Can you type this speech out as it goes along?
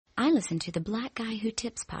I listen to the Black Guy Who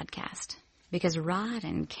Tips podcast because Rod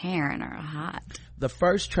and Karen are hot. The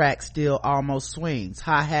first track still almost swings,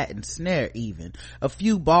 hi-hat and snare even. A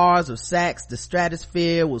few bars of sax the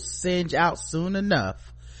stratosphere will singe out soon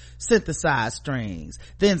enough. Synthesized strings,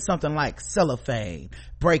 then something like cellophane,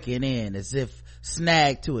 breaking in as if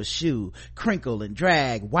snagged to a shoe, crinkle and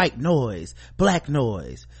drag, white noise, black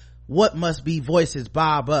noise. What must be voices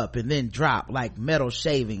bob up and then drop like metal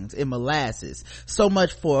shavings in molasses. So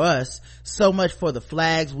much for us, so much for the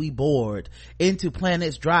flags we board, into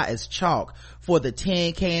planets dry as chalk, for the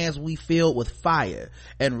tin cans we filled with fire,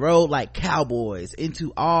 and rode like cowboys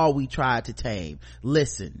into all we tried to tame.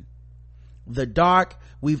 Listen. The dark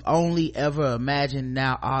we've only ever imagined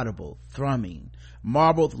now audible, thrumming,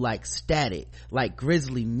 marbled like static, like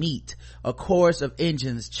grisly meat, a chorus of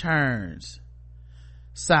engines churns.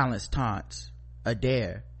 Silence taunts, a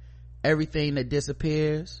dare. Everything that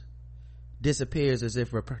disappears as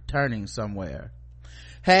if we're returning somewhere.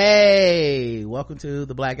 Hey, welcome to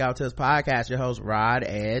the Black Guy Who Tips podcast. Your host Rod,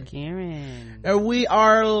 Ed, Karen, and we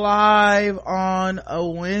are live on a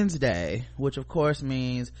Wednesday, which of course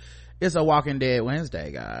means it's a Walking Dead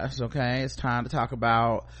Wednesday, guys. Okay, it's time to talk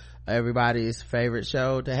about everybody's favorite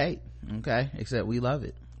show to hate. Okay, except we love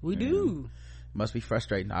it. We do. Must be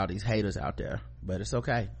frustrating, all these haters out there, but it's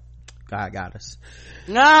okay. God got us.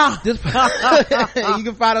 No. You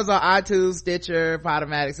can find us on iTunes, Stitcher,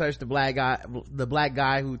 Podomatic. Search the Black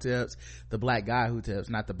Guy Who Tips, not the Black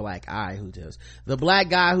Eye Who Tips, the Black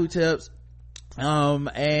Guy Who Tips.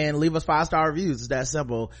 And leave us 5-star reviews. It's that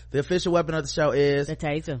simple. The official weapon of the show is the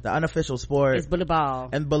taser. The unofficial sport is bullet ball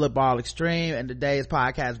and bullet ball extreme. And today's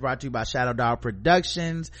podcast is brought to you by Shadow Dog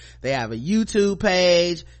Productions. They have a YouTube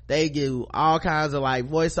page. They do all kinds of like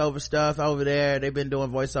voiceover stuff over there. They've been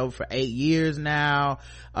doing voiceover for 8 years now.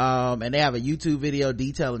 And they have a YouTube video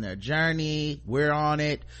detailing their journey. We're on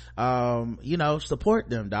it. Support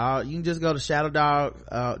them, dog. You can just go to Shadow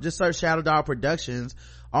Dog, just search Shadow Dog Productions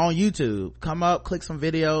on YouTube. Come up, click some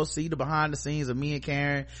videos, see the behind the scenes of me and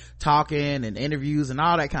Karen talking and interviews and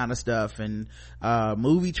all that kind of stuff, and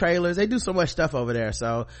movie trailers. They do so much stuff over there,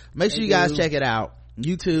 so make sure you guys check it out.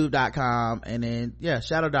 youtube.com, and then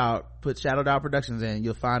Shadow Dog, put Shadow Dog Productions in,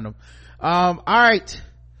 you'll find them. All right,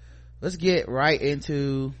 let's get right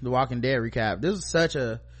into the Walking Dead recap. This is such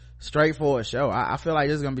a straightforward show. I feel like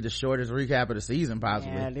this is gonna be the shortest recap of the season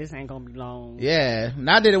possibly. Yeah, this ain't gonna be long. Yeah,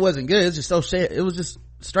 not that it wasn't good, it's just so shit. It was just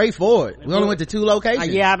straightforward. We only went to 2 locations.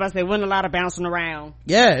 Yeah, I was about to say, wasn't a lot of bouncing around.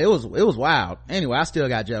 Yeah, it was wild. Anyway, I still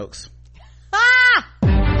got jokes.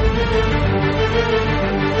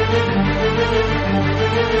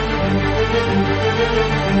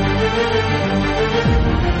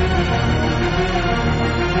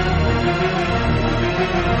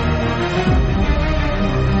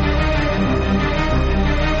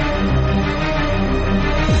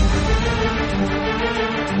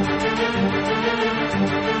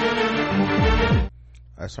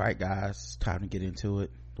 That's right, guys, time to get into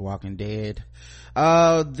it. The Walking Dead.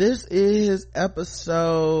 This is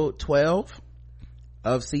episode 12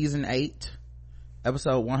 of season 8,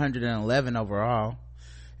 episode 111 overall.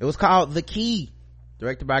 It was called The Key,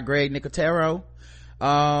 directed by Greg Nicotero.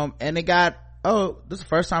 And it got, this is the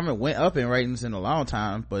first time it went up in ratings in a long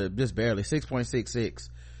time, but just barely, 6.66.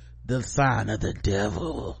 The Sign of the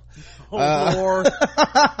Devil. Oh Lord.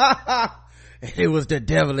 It was the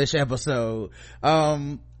devilish episode.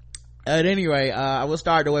 At any rate, I will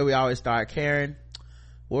start the way we always start. Karen,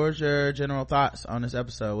 what was your general thoughts on this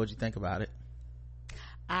episode? What'd you think about it?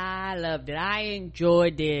 I loved it. I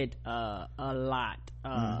enjoyed it a lot.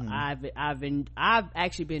 I've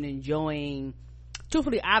actually been enjoying,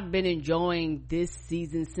 truthfully, I've been enjoying this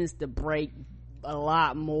season since the break a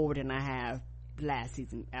lot more than I have last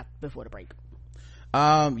season before the break.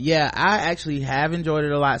 I actually have enjoyed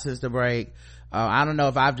it a lot since the break. I don't know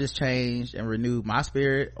if I've just changed and renewed my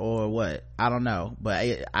spirit or what. I don't know,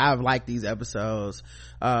 but I've liked these episodes.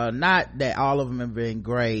 Not that all of them have been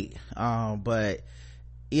great, but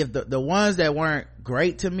if the ones that weren't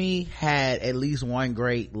great to me had at least one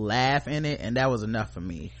great laugh in it, and that was enough for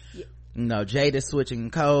me. Yeah. Jada switching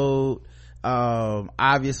code,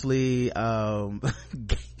 obviously, I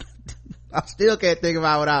still can't think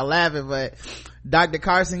about it without laughing, but Dr.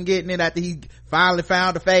 Carson getting it after he finally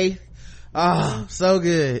found the faith. Oh, so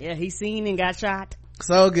good. Yeah, he seen and got shot.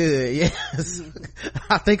 So good. Yes.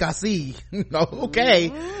 I think I see. Okay.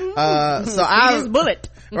 So his bullet.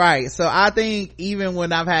 Right. So I think even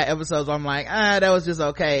when I've had episodes where I'm like, that was just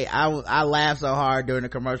okay. I laughed so hard during the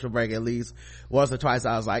commercial break, at least once or twice.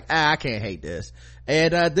 I was like, I can't hate this.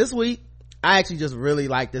 And, this week I actually just really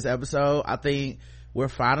like this episode. I think we're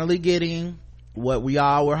finally getting what we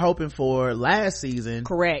all were hoping for last season.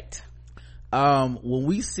 Correct. When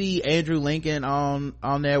we see Andrew Lincoln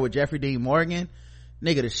on there with Jeffrey Dean Morgan,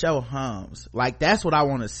 nigga, the show hums. Like, that's what I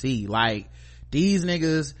want to see. Like, these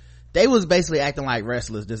niggas, they was basically acting like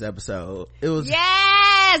wrestlers this episode. It was,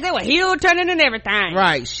 yes, they were heel turning and everything.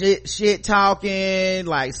 Right. Shit talking,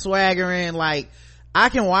 like swaggering, like, I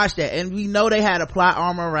can watch that. And we know they had a plot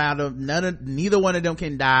armor around them. Neither one of them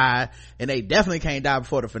can die, and they definitely can't die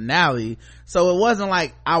before the finale. So it wasn't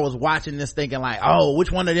like I was watching this thinking like, oh, which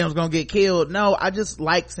one of them's gonna get killed? No, I just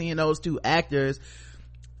like seeing those two actors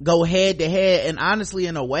go head to head, and honestly,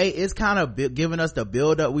 in a way, it's kind of giving us the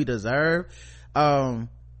build up we deserve. I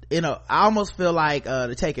almost feel like,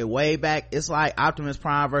 to take it way back, it's like Optimus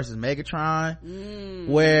Prime versus Megatron,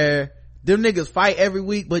 where them niggas fight every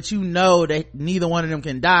week, but you know that neither one of them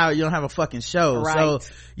can die, or you don't have a fucking show. Right. So,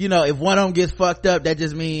 if one of them gets fucked up, that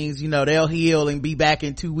just means, they'll heal and be back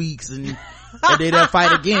in 2 weeks, and then they'll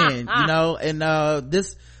fight again, and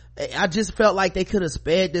this, I just felt like they could have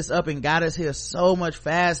sped this up and got us here so much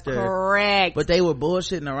faster. Correct. But they were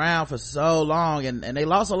bullshitting around for so long, and they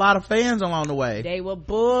lost a lot of fans along the way. They were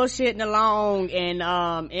bullshitting along,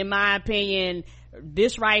 and in my opinion,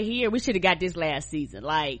 this right here, we should have got this last season.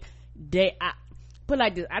 Like, put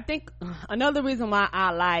like this, I think another reason why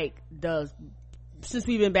I like since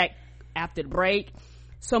we've been back after the break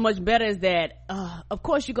so much better is that of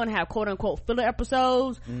course you're gonna have quote unquote filler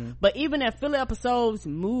episodes, but even if filler episodes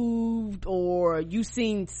moved or you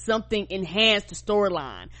seen something enhance the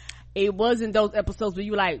storyline, it wasn't those episodes where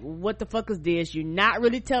you like, what the fuck is this? You're not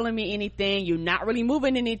really telling me anything, you're not really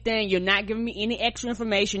moving anything, you're not giving me any extra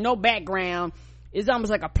information, no background. It's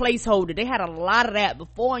almost like a placeholder. They had a lot of that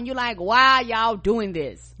before, and you're like, why are y'all doing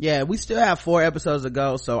this? Yeah, we still have 4 episodes to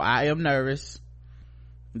go, so I am nervous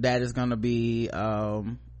that is gonna be a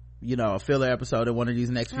filler episode in one of these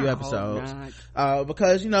next few episodes.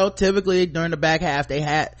 Because typically during the back half they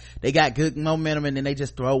got good momentum, and then they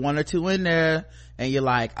just throw 1 or 2 in there, and you're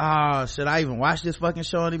like, oh, should I even watch this fucking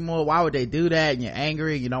show anymore? Why would they do that? And you're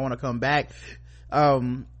angry and you don't want to come back.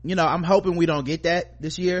 I'm hoping we don't get that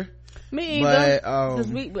this year. Me either, because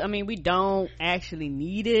we don't actually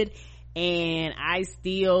need it, and I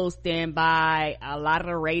still stand by a lot of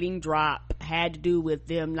the rating drop had to do with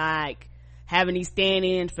them like having these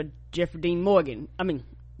stand-ins for Jeffrey Dean Morgan.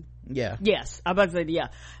 Yes, I'm about to say, yeah,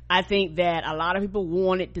 I think that a lot of people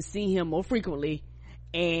wanted to see him more frequently,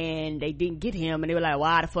 and they didn't get him, and they were like,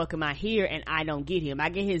 why the fuck am I here and I don't get him? I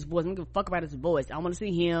get his voice, I don't give a fuck about his voice, I want to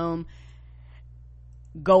see him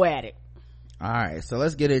go at it. All right, so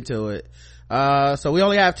let's get into it. So we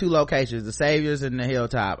only have 2 locations, the Saviors and the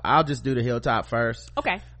Hilltop. I'll just do the Hilltop first.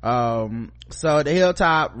 Okay. So the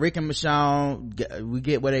Hilltop, Rick and Michonne, we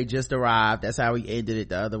get where they just arrived. That's how we ended it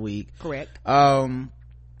the other week. Correct. So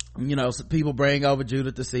people bring over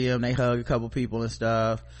Judith to see him. They hug a couple people and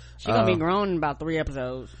stuff. She's gonna be grown in about 3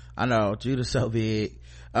 episodes. I know, Judith's so big.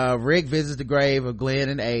 Rick visits the grave of Glenn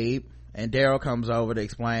and Abe, and Daryl comes over to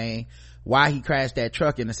explain why he crashed that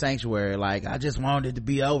truck in the sanctuary. Like, I just wanted it to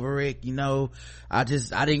be over, Rick, I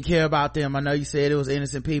didn't care about them. I know you said it was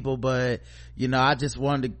innocent people, but I just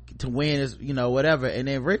wanted to win, as whatever. And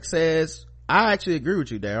then Rick says, I actually agree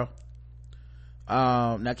with you, Daryl.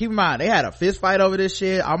 Now keep in mind, they had a fist fight over this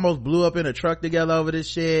shit, almost blew up in a truck together over this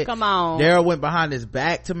shit. Come on. Daryl went behind his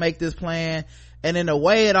back to make this plan, and in a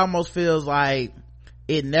way it almost feels like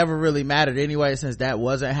it never really mattered anyway, since that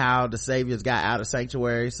wasn't how the Saviors got out of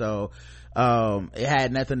sanctuary. So it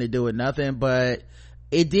had nothing to do with nothing, but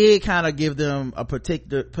it did kind of give them a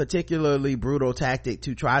particularly brutal tactic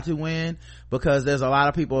to try to win, because there's a lot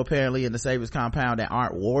of people apparently in the Saviors compound that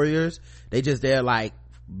aren't warriors. They just there like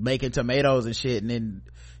making tomatoes and shit, and then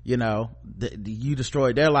you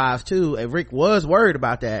destroyed their lives too. And Rick was worried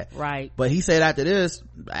about that, right? But he said after this,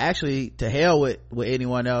 actually, to hell with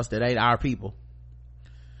anyone else that ain't our people.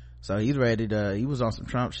 So he's ready to, he was on some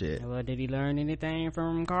Trump shit. Well, did he learn anything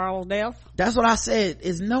from Carl's death? That's what I said.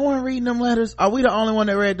 Is no one reading them letters? Are we the only one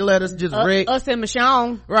that read the letters? Just Rick? Us and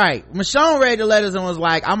Michonne. Right. Michonne read the letters and was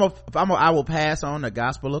like, I will pass on the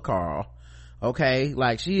gospel of Carl. Okay,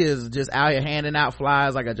 like she is just out here handing out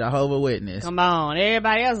flyers like a Jehovah Witness. Come on,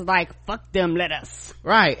 everybody else is like, fuck them letters.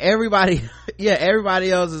 Right, everybody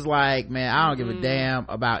else is like, man, I don't give a damn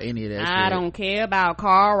about any of that shit. I don't care about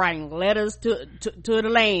Carl writing letters to the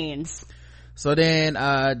lands. So then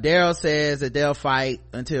Daryl says that they'll fight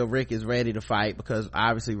until Rick is ready to fight, because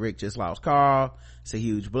obviously Rick just lost Carl. It's a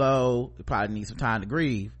huge blow. He probably needs some time to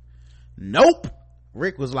grieve. Nope,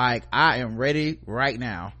 Rick was like, I am ready right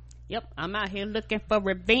now. Yep, I'm out here looking for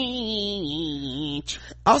revenge.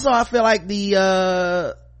 Also, I feel like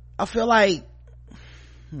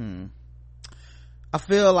I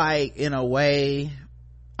feel like in a way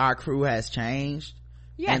our crew has changed.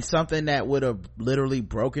 Yes. And something that would have literally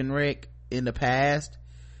broken Rick in the past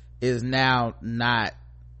is now not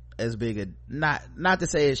as big a, not to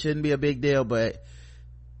say it shouldn't be a big deal, but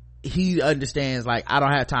he understands, like, I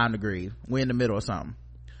don't have time to grieve, we're in the middle of something.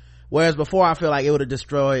 Whereas before, I feel like it would have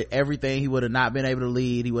destroyed everything. He would have not been able to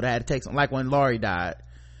lead. He would have had to take something, like when Laurie died,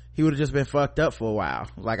 he would have just been fucked up for a while.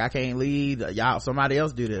 Like, I can't lead, y'all, somebody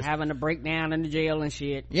else do this, having a breakdown in the jail and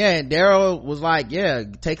shit. Yeah, and Daryl was like, yeah,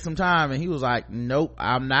 take some time, and he was like, nope,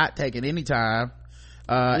 I'm not taking any time.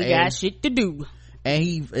 We got shit to do.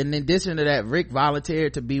 And in addition to that, Rick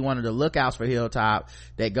volunteered to be one of the lookouts for Hilltop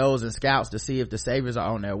that goes and scouts to see if the Saviors are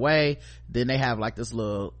on their way. Then they have like this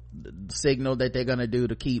little signal that they're gonna do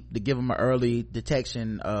to give them an early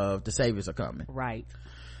detection of the Saviors are coming. Right.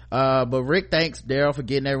 But Rick thanks Daryl for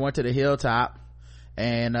getting everyone to the Hilltop.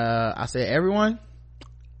 And I said, everyone?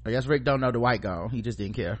 I guess Rick don't know the White gone. He just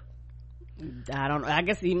didn't care. I don't know. I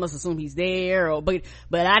guess he must assume he's there, but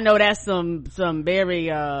I know that's some very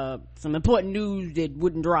some important news that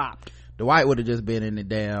wouldn't drop. The White would have just been in the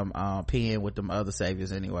damn pen with them other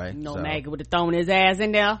Saviors anyway. No, so. Maggie would have thrown his ass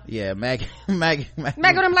in there. Yeah, Maggie would have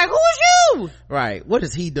been like, who's you? Right, what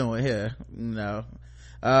is he doing here?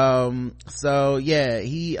 So yeah,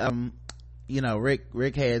 he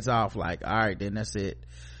Rick heads off like, all right, then that's it.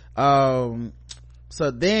 So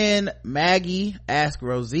then Maggie asked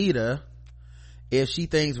Rosita if she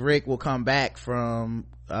thinks Rick will come back from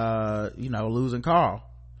losing Carl,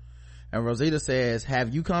 and Rosita says,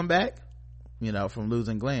 have you come back from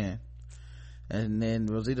losing Glenn? And then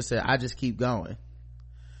Rosita said, I just keep going.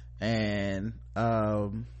 And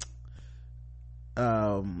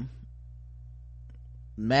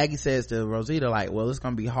Maggie says to Rosita, like, well, it's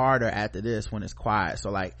gonna be harder after this when it's quiet.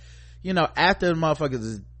 So like, after the motherfuckers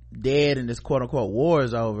is dead and this quote-unquote war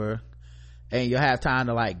is over, and you'll have time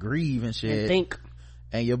to like grieve and shit and think,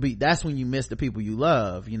 and that's when you miss the people you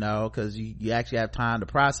love, because you actually have time to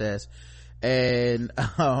process. And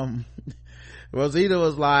Rosita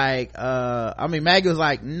was like, Maggie was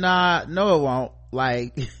like, nah, no it won't,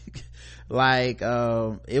 like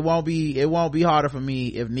it won't be harder for me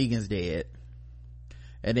if Negan's dead.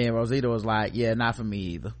 And then Rosita was like, yeah, not for me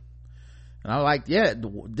either. And I was like, yeah,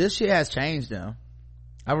 this shit has changed them.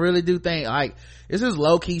 I really do think, like, it's just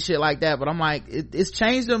low-key shit like that, but I'm like, it's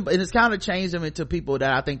changed them, and it's kind of changed them into people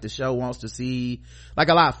that I think the show wants to see, like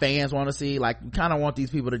a lot of fans want to see. Like, you kind of want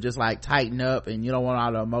these people to just like tighten up, and you don't want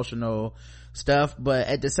all the emotional stuff, but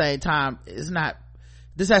at the same time,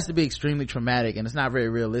 this has to be extremely traumatic, and it's not very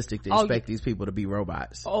realistic to expect these people to be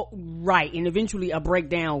robots. Oh, right. And eventually a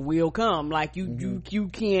breakdown will come. Like, you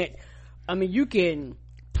can't, you can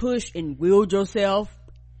push and wield yourself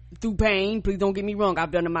through pain. Please don't get me wrong,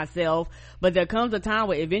 I've done it myself, but there comes a time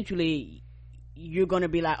where eventually you're gonna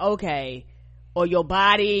be like, okay, or your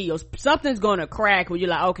body, something's gonna crack where you're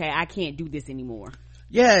like, okay, I can't do this anymore.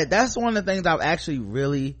 Yeah, that's one of the things I actually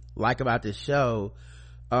really like about this show.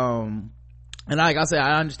 And like I said,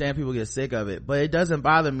 I understand people get sick of it, but it doesn't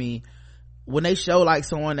bother me when they show like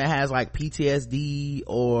someone that has like PTSD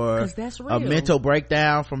or a mental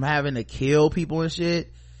breakdown from having to kill people and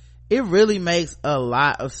shit. It really makes a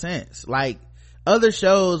lot of sense. Like, other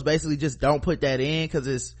shows basically just don't put that in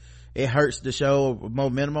because it hurts the show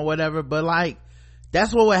momentum or whatever, but like,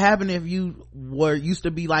 that's what would happen if you used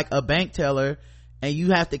to be like a bank teller and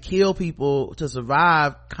you have to kill people to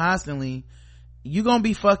survive constantly. You're gonna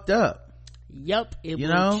be fucked up. Yep.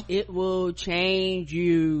 It will change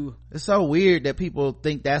you. It's so weird that people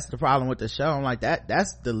think that's the problem with the show. I'm like,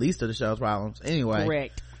 that's the least of the show's problems anyway.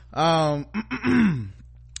 Correct.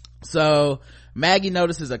 So Maggie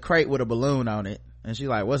notices a crate with a balloon on it, and she's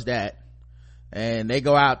like, what's that? And they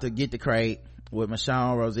go out to get the crate with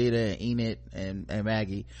Michonne, Rosita, and Enid and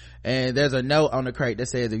Maggie, and there's a note on the crate that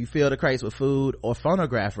says, if you fill the crates with food or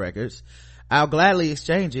phonograph records, I'll gladly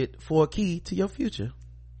exchange it for a key to your future.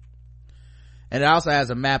 And it also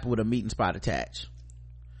has a map with a meeting spot attached.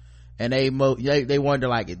 And they wonder,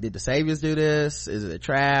 like, did the Saviors do this? Is it a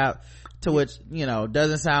trap? To which,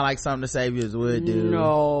 doesn't sound like something the Saviors would do.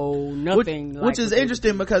 No, nothing. Which is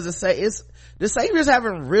interesting because the Saviors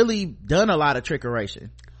haven't really done a lot of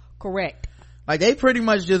trickeration. Correct. Like, they pretty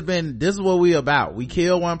much just been, this is what we about. We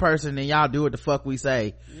kill one person and y'all do what the fuck we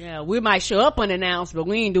say. Yeah, we might show up unannounced, but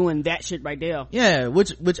we ain't doing that shit right there. Yeah,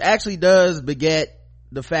 which actually does beget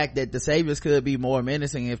the fact that the Saviors could be more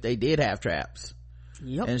menacing if they did have traps.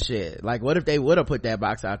 Yep. And shit, like, what if they would have put that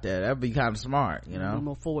box out there? That'd be kind of smart,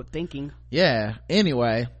 more forward thinking. Yeah.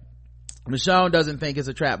 Anyway, Michonne doesn't think it's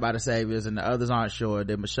a trap by the Saviors, and the others aren't sure.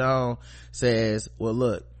 Then Michonne says, well,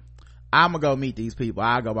 look, I'm gonna go meet these people.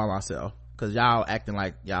 I'll go by myself, because y'all acting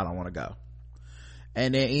like y'all don't want to go.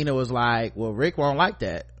 And then Ina was like, well, Rick won't like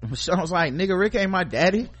that. Michonne was like, nigga, Rick ain't my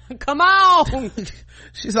daddy. Come on.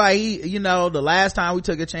 She's like, the last time we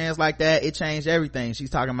took a chance like that, it changed everything. She's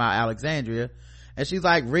talking about Alexandria. And she's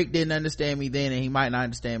like, Rick didn't understand me then and he might not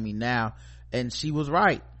understand me now. And she was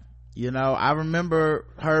right. I remember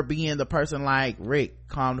her being the person like, Rick,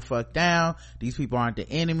 calm the fuck down. These people aren't the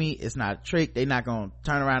enemy. It's not a trick. They're not gonna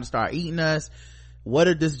turn around and start eating us. What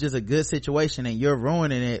if this is just a good situation and you're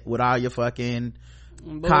ruining it with all your fucking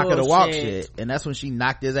cock of the walk shit? And that's when she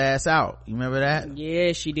knocked his ass out. You remember that?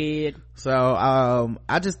 Yeah, she did. So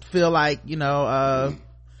I just feel like Michonne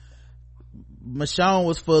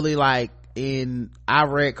was fully like, I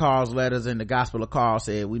read Carl's letters and the Gospel of Carl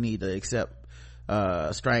said we need to accept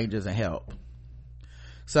strangers and help.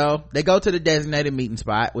 So they go to the designated meeting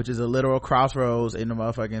spot, which is a literal crossroads in the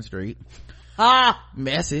motherfucking street.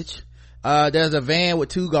 Message. There's a van with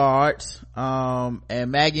 2 guards,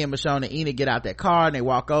 and Maggie and Michonne and Enid get out that car and they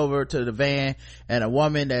walk over to the van, and a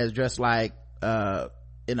woman that's dressed like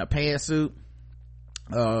in a pantsuit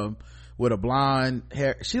with a blonde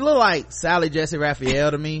hair, she looked like Sally Jesse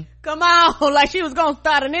Raphael to me. Come on, like she was gonna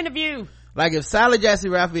start an interview. Like if Sally Jesse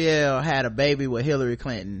Raphael had a baby with Hillary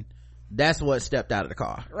Clinton, that's what stepped out of the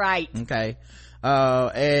car. Right. Okay.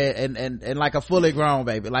 And like a fully grown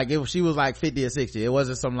baby. Like if she was like 50 or 60, it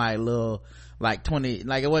wasn't some like little, like 20,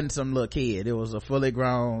 like it wasn't some little kid. It was a fully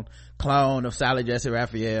grown clone of Sally Jesse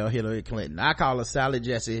Raphael, Hillary Clinton. I call her Sally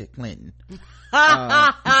Jesse Clinton.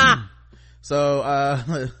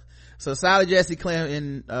 So Sally Jesse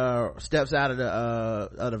Clinton, steps out of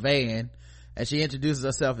the van, and she introduces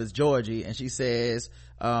herself as Georgie, and she says,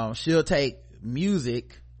 she'll take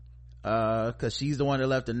music, cause she's the one that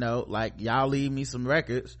left a note, like, y'all leave me some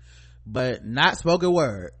records, but not spoken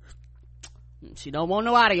word. She don't want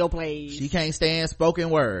no audio plays. She can't stand spoken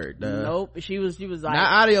word. Nope. She was like,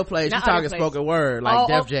 not audio plays. She's talking spoken word, like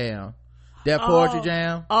Def Jam. Def Poetry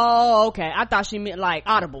Jam. Oh, okay. I thought she meant like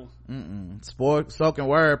audible. Spoken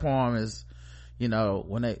word poem is,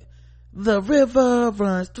 when the river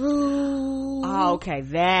runs through. Oh, okay.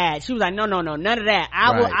 That. She was like, no, none of that.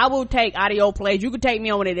 I will take audio plays. You could take me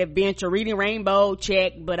on an adventure, reading Rainbow,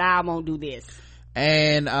 check, but I won't do this.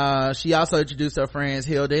 And, she also introduced her friends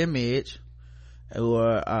Hilda and Midge, who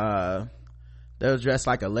were, they was dressed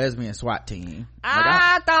like a lesbian SWAT team.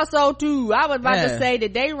 I thought so too. I was about to say,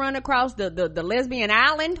 did they run across the lesbian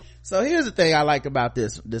island? So here's the thing I like about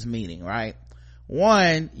this meeting, right?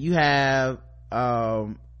 One, you have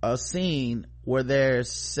a scene where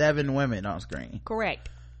there's 7 women on screen. Correct.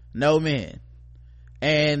 No men.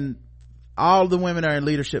 And all the women are in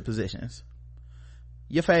leadership positions.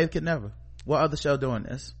 Your fave could never. What other show doing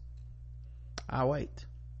this? I'll wait.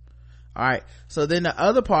 All right. So then the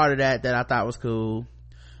other part of that I thought was cool,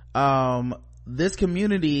 this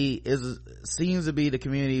community seems to be the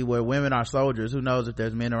community where women are soldiers. Who knows if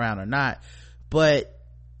there's men around or not, but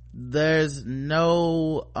there's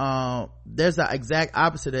no there's the exact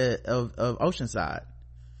opposite of Oceanside,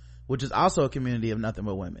 which is also a community of nothing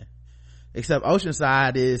but women, except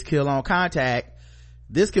Oceanside is kill on contact.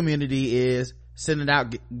 This community is sending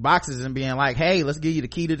out boxes and being like, hey, let's give you the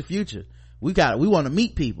key to the future. We want to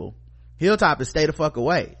meet people. Hilltop is stay the fuck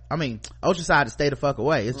away. I mean, Oceanside is stay the fuck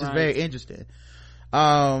away. It's just very interesting.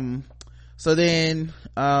 So then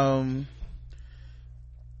so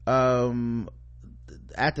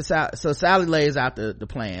Sally lays out the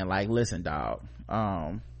plan, like, listen, dog,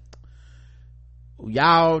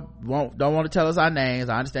 y'all don't want to tell us our names.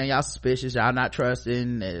 I understand y'all suspicious, y'all not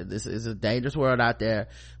trusting, this is a dangerous world out there,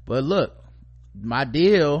 but look, my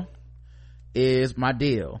deal is my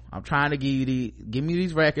deal. I'm trying to give me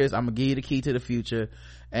these records. I'm gonna give you the key to the future.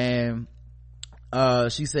 And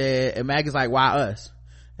she said, and Maggie's like, why us?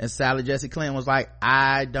 And Sally Jesse Clinton was like,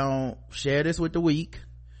 I don't share this with the weak.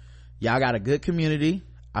 Y'all got a good community.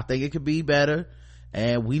 I think it could be better,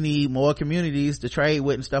 and we need more communities to trade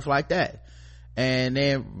with and stuff like that. And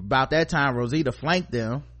then about that time, Rosita flanked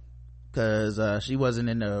them, because she wasn't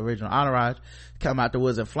in the original entourage, come out the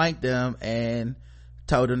woods and flanked them and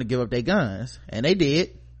told them to give up their guns, and they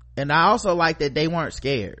did. And I also like that they weren't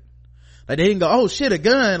scared. Like, they didn't go, oh shit, a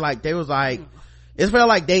gun. Like, they was like, it felt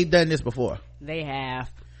like they've done this before. They have.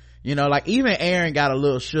 Like, even Aaron got a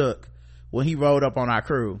little shook when he rode up on our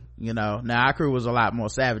crew. Now our crew was a lot more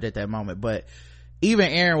savage at that moment, but even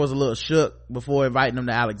Aaron was a little shook before inviting them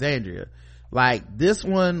to Alexandria. Like, this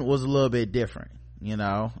one was a little bit different,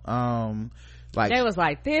 like, they was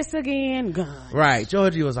like, this again, guns. Right.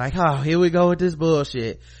 Georgie was like, oh, here we go with this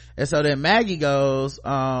bullshit. And so then Maggie goes,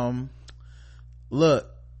 look,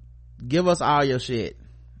 give us all your shit.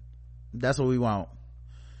 That's what we want.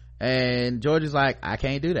 And Georgie's like, I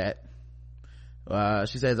can't do that.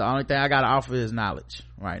 She says, the only thing I gotta offer is knowledge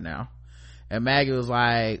right now. And Maggie was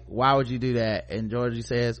like, why would you do that? And Georgie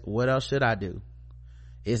says, what else should I do?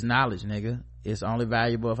 It's knowledge, nigga. It's only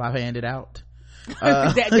valuable if I hand it out.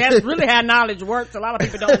 That's really how knowledge works. A lot of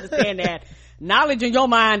people don't understand that. Knowledge in your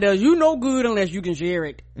mind does you no good unless you can share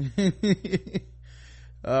it.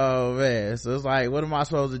 Oh man, so it's like, what am I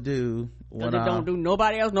supposed to do when it don't do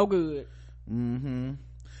nobody else no good?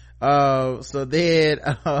 So then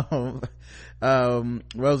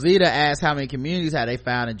Rosita asks how many communities have they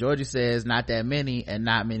found, and Georgie says not that many, and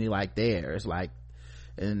not many like theirs. Like,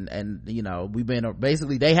 and you know, we've been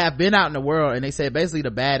basically, they have been out in the world, and they said basically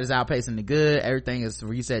the bad is outpacing the good, everything is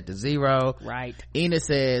reset to zero. Right. Enid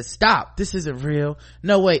says, stop, this isn't real,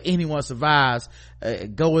 no way anyone survives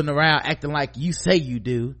going around acting like you say you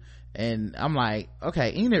do. And I'm like,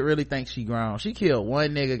 okay, Enid really thinks she grown. She killed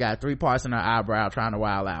one nigga, got 3 parts in her eyebrow trying to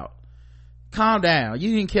wild out. Calm down,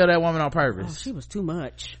 you didn't kill that woman on purpose. Oh, she was too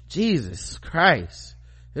much. Jesus Christ,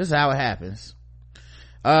 this is how it happens.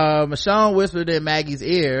 Michonne whispered in Maggie's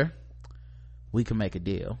ear, we can make a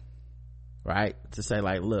deal, right? To say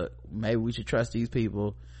like, look, maybe we should trust these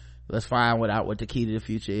people, let's find out what the key to the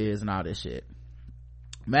future is and all this shit.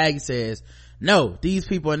 Maggie says, no, these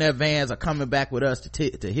people in their vans are coming back with us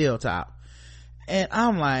to Hilltop. And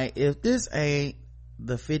I'm like, if this ain't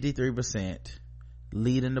the 53%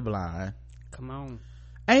 leading the blind, come on,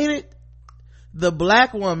 ain't it? The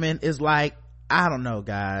black woman is like, I don't know,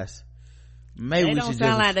 guys, maybe they we don't should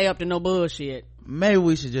sound like they up to no bullshit. Maybe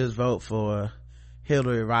we should just vote for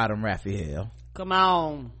Hillary Rodham Raphael. Come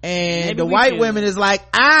on. And maybe the white women is like,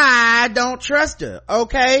 I don't trust her,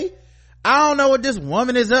 okay? I don't know what this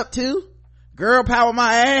woman is up to. Girl power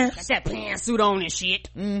my ass. Got that pantsuit on and shit.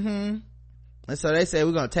 And so they said,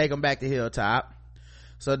 we're gonna take them back to Hilltop.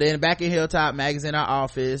 So then back in Hilltop, Maggie's in her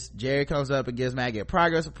office. Jerry comes up and gives Maggie a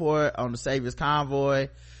progress report on the Savior's convoy.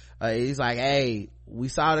 He's like, hey, we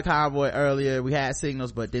saw the convoy earlier, we had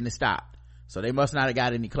signals, but then it stopped, so they must not have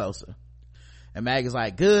got any closer. And Maggie's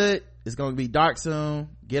like, good, it's gonna be dark soon,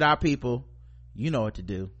 get our people, you know what to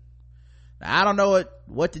do. Now, I don't know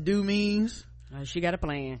what to do means. She got a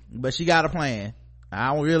plan, but she got a plan.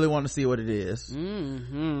 I don't really want to see what it is. So,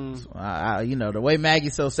 you know, the way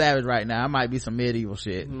Maggie's so savage right now, it might be some medieval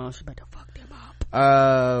shit. No, she better fuck them up.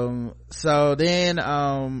 So then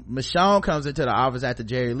Michonne comes into the office after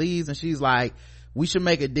Jerry leaves, and she's like, we should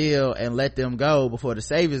make a deal and let them go before the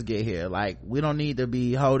saviors get here. Like, we don't need to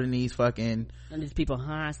be holding these people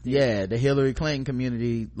hostage. Yeah, the Hillary Clinton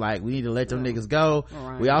community, like, we need to let them niggas go.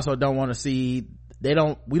 Right. We also don't want to see, we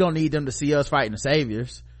don't need them to see us fighting the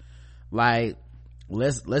saviors. Like,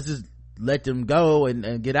 let's just let them go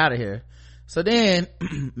and get out of here. So then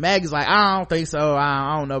Maggie's like, I don't think so,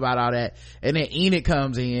 I don't know about all that. And then Enid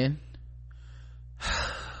comes in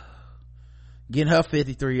getting her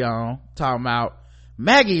 53 on, talking about,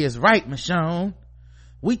 Maggie is right, Michonne,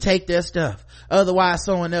 we take their stuff, otherwise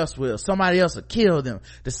someone else will, somebody else will kill them,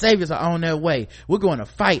 the saviors are on their way, we're going to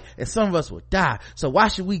fight and some of us will die, so why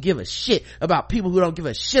should we give a shit about people who don't give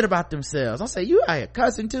a shit about themselves? I say, you out here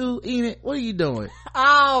cussing too, Enid? What are you doing?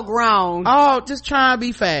 All grown, just trying to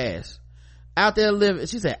be fast out there living.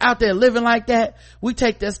 She said, out there living like that, we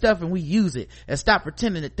take their stuff and we use it, and stop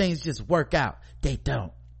pretending that things just work out. They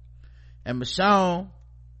don't. And Michonne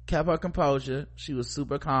kept her composure. She was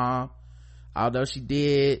super calm, although she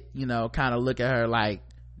did, you know, kind of look at her like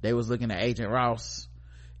they was looking at Agent Ross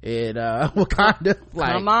in Wakanda.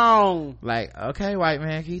 Like, come on, like, okay, white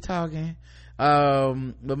man, keep talking. But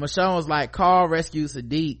Michonne was like, Carl rescued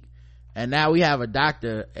Sadiq, and now we have a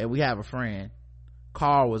doctor and we have a friend.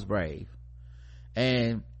 Carl was brave.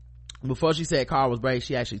 And before she said Carl was brave,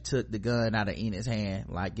 she actually took the gun out of Enid's hand,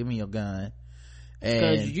 like, give me your gun.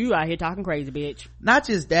 Because you out here talking crazy, bitch. Not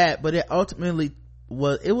just that, but it ultimately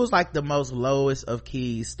was like the most lowest of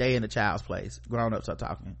keys, stay in the child's place. Grown ups are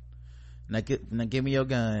talking. Now give me your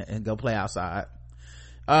gun and go play outside.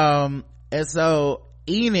 And so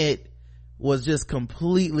Enid was just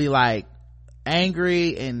completely like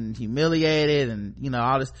angry and humiliated and, you know,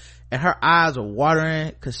 all this, and her eyes were watering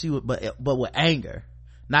because she was, but with anger.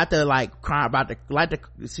 Not to like cry about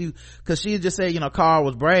cause she just said, you know, Carl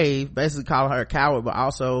was brave, basically calling her a coward, but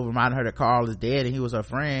also reminding her that Carl is dead and he was her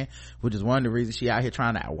friend, which is one of the reasons she out here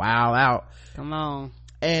trying to wow out. Come on.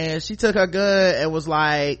 And she took her gun and was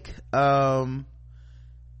like, and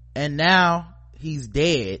now he's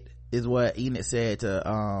dead, is what Enid said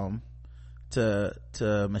to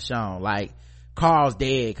Michonne. Like, Carl's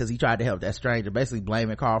dead because he tried to help that stranger, basically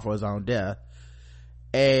blaming Carl for his own death.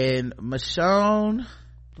 And Michonne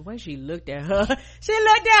The way she looked at her,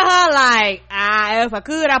 like, if I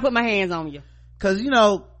could, I'd put my hands on you. Cause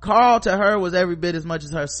Carl to her was every bit as much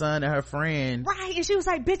as her son and her friend. Right. And she was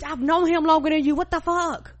like, bitch, I've known him longer than you. What the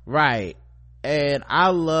fuck? Right. And I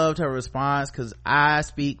loved her response, cause I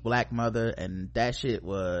speak black mother, and that shit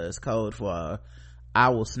was code for I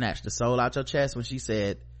will snatch the soul out your chest, when she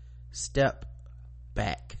said, step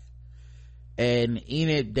back. And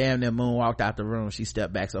Enid damn near moonwalked out the room. She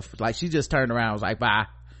stepped back. So like she just turned around and was like, bye.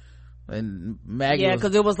 And Maggie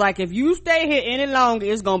because it was like, if you stay here any longer,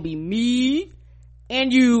 it's gonna be me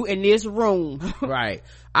and you in this room. Right.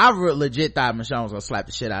 I legit thought Michonne was gonna slap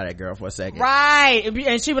the shit out of that girl for a second. Right.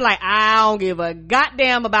 And she was like, I don't give a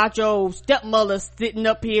goddamn about your stepmother sitting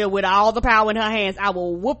up here with all the power in her hands. I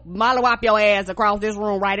will mollywop your ass across this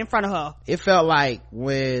room right in front of her. It felt like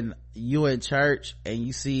when you in church and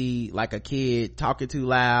you see like a kid talking too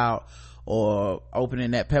loud or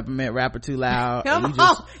opening that peppermint wrapper too loud. Come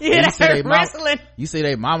on. Yeah, that's wrestling. You see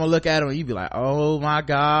their mama look at them and you be like, oh my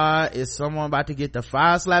god, is someone about to get the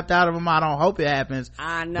fire slapped out of them? I don't hope it happens.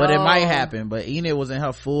 I know. But it might happen. But Enid was in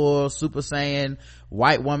her full Super Saiyan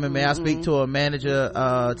white woman. May I speak to a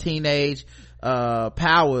manager, teenage,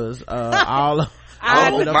 powers, all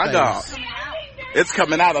oh my god. It's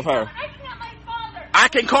coming out of her. I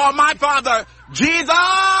can call my father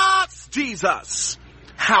Jesus! Jesus!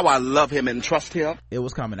 How I love him and trust him. It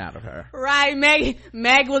was coming out of her. Right.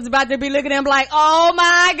 Meg was about to be looking at him like, oh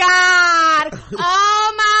my god!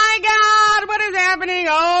 Oh my god! What is happening?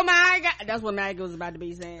 Oh my god! That's what Meg was about to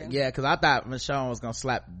be saying. Yeah, cause I thought Michonne was gonna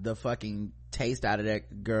slap the fucking taste out of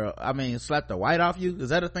that girl. I mean, slap the white off you? Is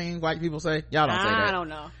that a thing white people say? Y'all don't say that. I don't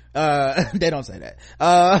know. They don't say that.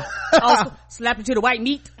 Oh, slap it to the white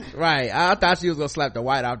meat. Right. I thought she was gonna slap the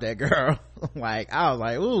white off that girl. Like, I was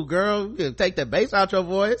like, ooh, girl, you can take the bass out your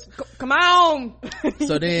voice. Come on.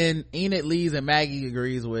 So then Enid leaves and Maggie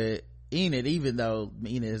agrees with Enid, even though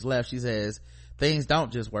Enid is left. She says, things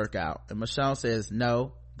don't just work out. And Michonne says,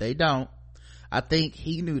 no, they don't. I think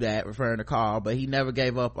he knew that, referring to Carl, but he never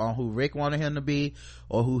gave up on who Rick wanted him to be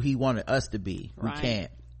or who he wanted us to be. Right. We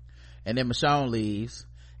can't. And then Michonne leaves.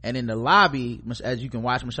 And in the lobby, as you can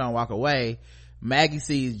watch Michonne walk away, Maggie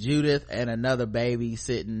sees Judith and another baby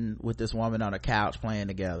sitting with this woman on a couch playing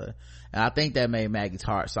together. And I think that made Maggie's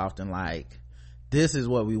heart soften, like, this is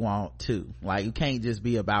what we want too. Like, you can't just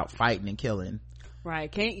be about fighting and killing.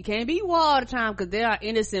 Right. You can't be war all the time, because there are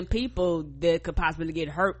innocent people that could possibly get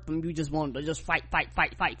hurt from you just wanting to just fight.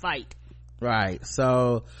 Right.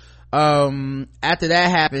 So, after that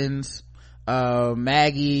happens,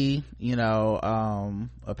 Maggie,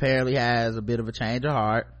 apparently has a bit of a change of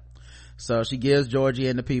heart. So she gives Georgie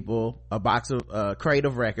and the people a crate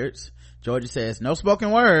of records. Georgie says, no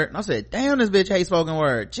spoken word. And I said, damn, this bitch hates spoken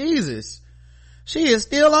word. Jesus. She is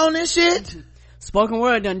still on this shit. Spoken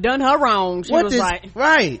word done her wrong. She was like,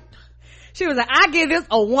 I give this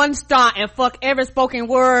a 1 star and fuck every spoken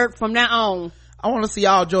word from now on. I want to see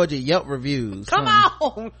all Georgie Yelp reviews. Come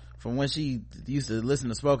on. From when she used to listen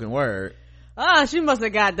to spoken word. She must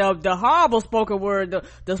have got the horrible spoken word,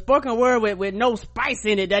 the spoken word with no spice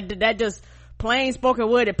in it, that just plain spoken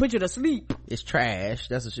word that put you to sleep. It's trash.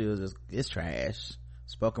 That's what she was. It's trash.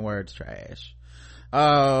 Spoken word's trash.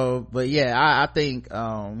 But yeah, I think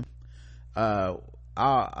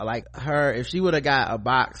like her, if she would have got a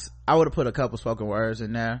box, I would have put a couple spoken words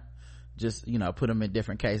in there, just put them in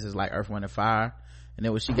different cases, like Earth, Wind and Fire. And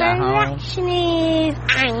then when she got home, reaction is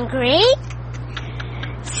angry,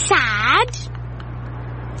 sad,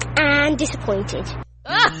 and disappointed.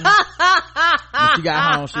 When she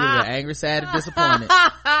got home, she was angry, sad, and disappointed.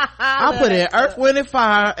 I put in Earth, Wind and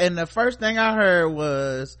Fire, and the first thing I heard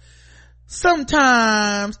was,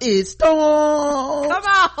 sometimes it storms. Come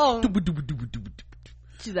on.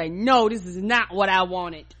 She's like, no, this is not what I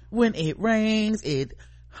wanted. When it rains, it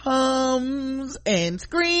hums and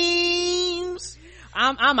screams.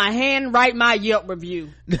 I'm a hand write my Yelp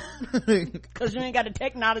review because you ain't got the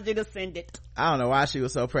technology to send it. I don't know why she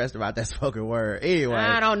was so pressed about that spoken word. Anyway,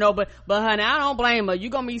 I don't know, but honey, I don't blame her. You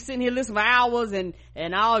gonna be sitting here listening for hours and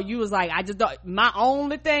all you was like, I just thought my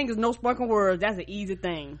only thing is no spoken words. That's an easy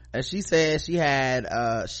thing. And she said she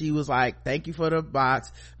had she was like, thank you for the box.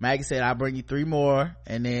 Maggie said, I'll bring you 3 more.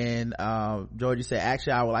 And then Georgie said,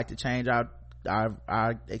 actually, I would like to change our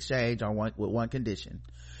exchange on with one condition.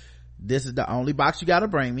 This is the only box you gotta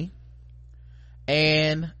bring me,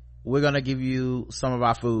 and we're gonna give you some of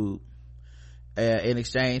our food in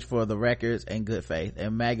exchange for the records and good faith.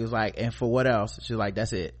 And Maggie was like, and for what else? She was like,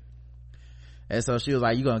 that's it. And so she was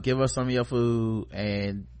like, you gonna give us some of your food,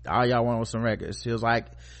 and all y'all want was some records. She was like,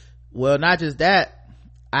 well, not just that,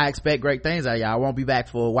 I expect great things out of y'all. I won't be back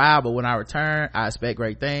for a while, but when I return, I expect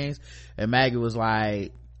great things. And Maggie was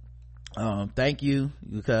like, thank you,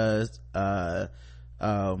 because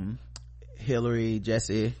Hillary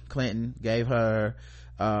Jesse Clinton gave her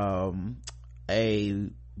a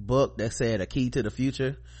book that said A Key to the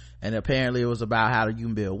Future, and apparently it was about how you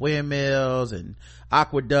can build windmills and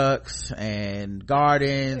aqueducts and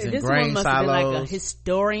gardens and this grain one must silos. have been like a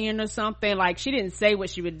historian or something. Like, she didn't say what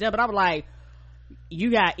she would do, but I'm like,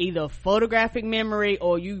 you got either photographic memory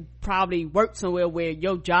or you probably worked somewhere where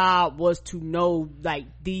your job was to know like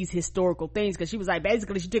these historical things, because she was like,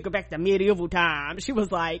 basically she took it back to medieval times. She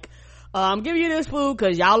was like, I'm giving you this food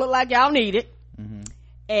because y'all look like y'all need it,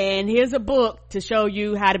 and here's a book to show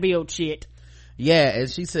you how to build shit. Yeah, and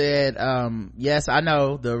she said, yes, I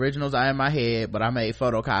know the originals are in my head, but I made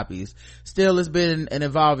photocopies. Still, it's been an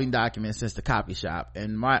evolving document since the copy shop.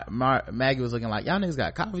 And Maggie was looking like, y'all niggas got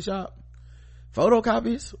a copy shop?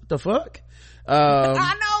 Photocopies? What the fuck? I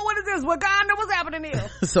know, what is this? Wakanda? What's happening here?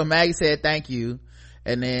 So Maggie said thank you,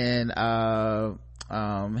 and then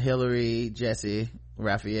Hillary Jesse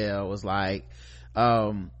Rafael was like,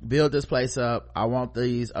 build this place up. I want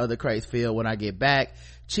these other crates filled when I get back.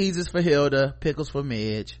 Cheeses for Hilda, pickles for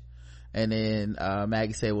Midge. And then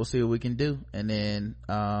Maggie said, we'll see what we can do. And then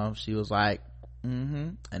she was like,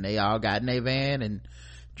 and they all got in their van and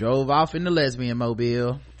drove off in the lesbian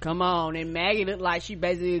mobile. Come on. And Maggie looked like she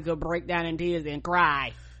basically could break down in tears and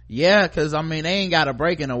cry. Yeah, because I mean, they ain't got a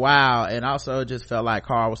break in a while. And also it just felt like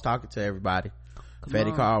Carl was talking to everybody.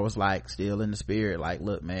 Fetty Carl was like still in the spirit, like,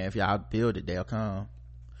 look man, if y'all build it, they'll come.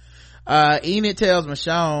 Enid tells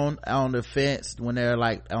Michonne on the fence when they're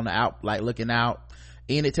like on the out, like looking out,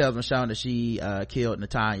 Enid tells Michonne that she killed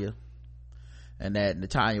Natanya, and that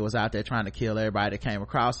Natanya was out there trying to kill everybody that came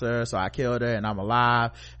across her, so I killed her and I'm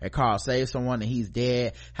alive, and Carl saved someone and he's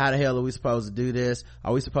dead. How the hell are we supposed to do this?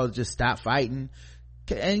 Are we supposed to just stop fighting?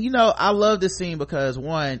 And you know, I love this scene because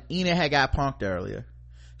one, Enid had got punked earlier.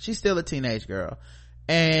 She's still a teenage girl,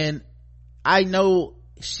 and I know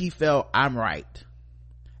she felt I'm right,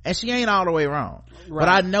 and she ain't all the way wrong, right. But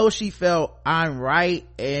I know she felt I'm right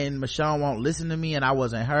and Michonne won't listen to me and I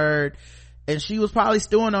wasn't heard, and she was probably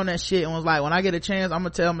stewing on that shit and was like, when I get a chance, I'm gonna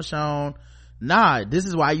tell Michonne, nah, this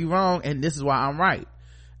is why you wrong and this is why I'm right.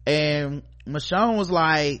 And Michonne was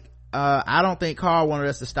like, I don't think Carl wanted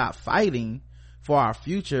us to stop fighting for our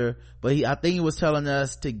future, but I think he was telling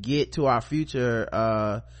us to get to our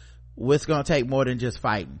future, it's gonna take more than just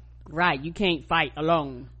fighting. Right, you can't fight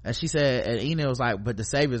alone. And she said, and Enid was like, but the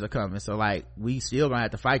saviors are coming, so like we still gonna have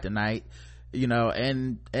to fight tonight, you know.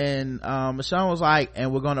 And Michonne was like,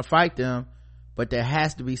 and we're gonna fight them, but there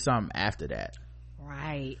has to be something after that.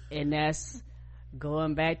 Right, and that's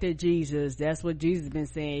going back to Jesus. That's what Jesus been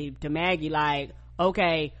saying to Maggie, like,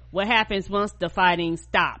 okay, what happens once the fighting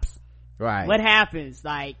stops? Right, what happens?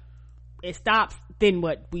 Like, it stops, then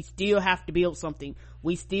what? We still have to build something.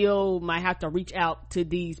 We still might have to reach out to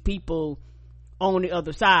these people on the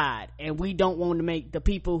other side, and we don't want to make the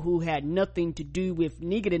people who had nothing to do with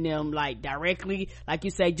Negan and them, like, directly, like you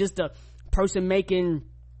say, just a person making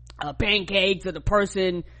pancakes, or the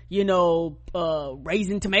person, you know,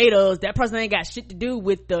 raising tomatoes. That person ain't got shit to do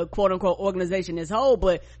with the quote-unquote organization as whole,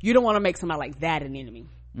 but you don't want to make somebody like that an enemy.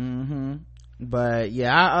 But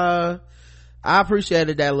yeah, I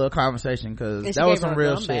appreciated that little conversation, because that was some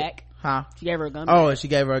real shit. Back. Huh? She gave her a gun back. Oh, she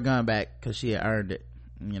gave her a gun back because she had earned it,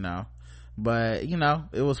 you know. But you know,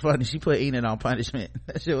 it was funny. She put Enid on punishment.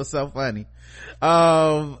 That shit was so funny.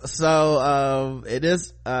 It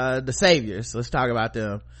is the saviors. Let's talk about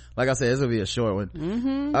them. Like I said, this will be a short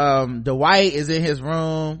one. Dwight is in his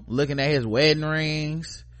room looking at his wedding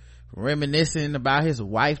rings, reminiscing about his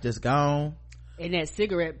wife that's gone. In that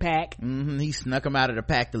cigarette pack. He snuck him out of the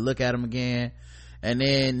pack to look at him again. And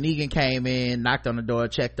then Negan came in, knocked on the door,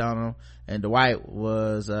 checked on him, and Dwight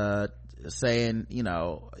was saying, you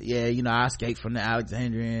know, yeah, you know, I escaped from the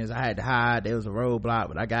Alexandrians, I had to hide, there was a roadblock,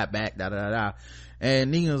 but I got back,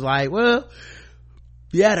 and Negan was like, well,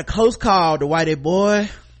 you had a close call, Dwighty boy.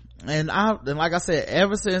 And like I said,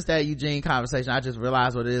 ever since that Eugene conversation, I just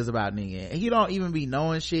realized what it is about Negan. He don't even be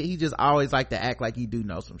knowing shit. He just always like to act like he do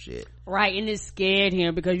know some shit. Right, and it scared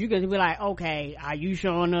him, because you can be like, okay, are you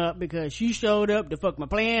showing up because she showed up to fuck my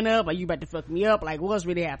plan up? Are you about to fuck me up? Like, what's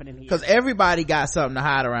really happening here? Because everybody got something to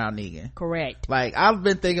hide around Negan. Correct. Like, I've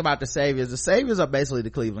been thinking about the Saviors. The Saviors are basically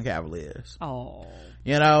the Cleveland Cavaliers. Oh.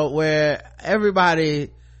 You know, where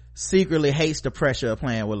everybody secretly hates the pressure of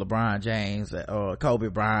playing with LeBron James or Kobe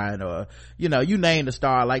Bryant, or, you know, you name the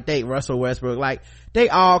star, like Russell Westbrook, like they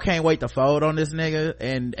all can't wait to fold on this nigga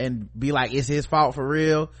and be like, it's his fault for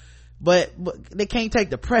real. but they can't take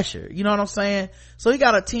the pressure, you know what I'm saying? So he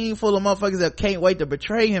got a team full of motherfuckers that can't wait to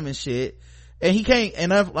betray him and shit, and he can't,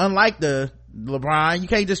 and unlike the LeBron, you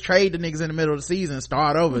can't just trade the niggas in the middle of the season and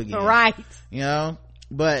start over again. Right. You know,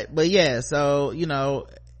 but yeah, so, you know,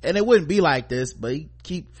 and it wouldn't be like this, but he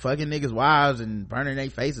keep fucking niggas' wives and burning their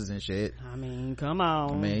faces and shit. I mean, come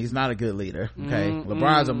on. I mean, he's not a good leader. Okay.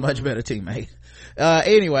 LeBron's a much better teammate.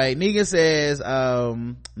 Anyway, Negan says,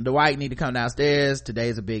 Dwight need to come downstairs.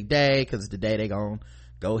 Today's a big day, because it's the day they gonna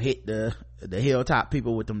go hit the hilltop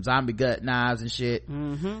people with them zombie gut knives and shit.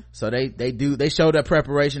 So they show their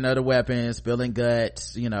preparation of the weapons, spilling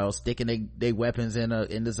guts, you know, sticking their weapons in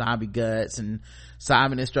the zombie guts, and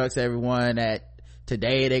Simon instructs everyone that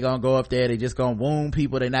today they're gonna go up there, they just gonna wound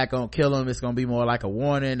people, they're not gonna kill them, it's gonna be more like a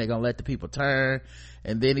warning, they're gonna let the people turn.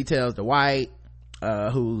 And then he tells Dwight's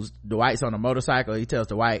on a motorcycle, he tells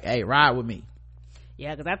Dwight, hey, ride with me.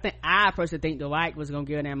 Yeah, because I personally think Dwight was gonna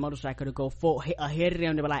get on that motorcycle to go ahead of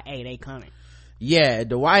them to be like, hey, they coming. Yeah,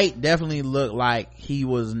 Dwight definitely looked like he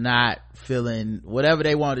was not feeling whatever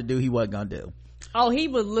they wanted to do, he wasn't gonna do. Oh, he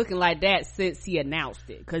was looking like that since he announced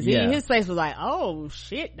it, because his face was like, oh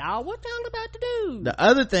shit, dog, what y'all about to do? The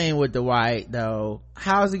other thing with Dwight though,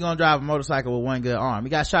 how is he gonna drive a motorcycle with one good arm? He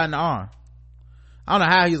got shot in the arm. I don't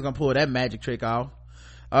know how he was gonna pull that magic trick off.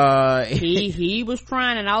 He was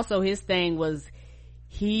trying, and also his thing was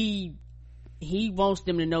he wants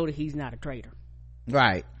them to know that he's not a traitor.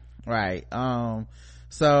 Right.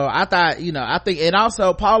 So I thought, you know, I think, and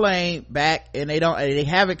also Paula ain't back, and they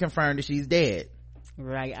haven't confirmed that she's dead.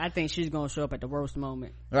 Right. I think she's gonna show up at the worst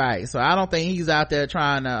moment. Right. So I don't think he's out there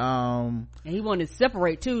trying to and he wanted to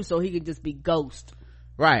separate too, so he could just be ghost.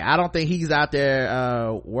 Right. I don't think he's out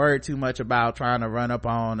there worried too much about trying to run up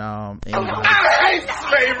on anybody. I hate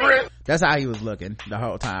slavery. That's how he was looking the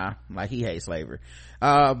whole time, like he hates slavery.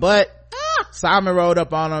 But Simon rode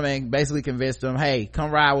up on him and basically convinced him, hey, come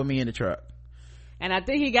ride with me in the truck. And I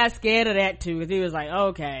think he got scared of that too, because he was like,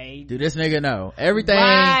 okay, do this nigga know everything?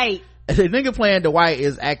 Right. The nigga playing Dwight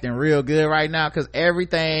is acting real good right now, because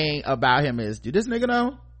everything about him is, do this nigga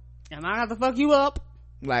know? Am I gonna fuck you up?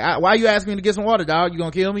 Like, why you asking me to get some water, dog? You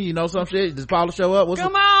gonna kill me? You know some shit? Does Paula show up?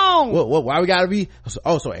 Come on! Why we gotta be?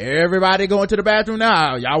 Oh, so everybody going to the bathroom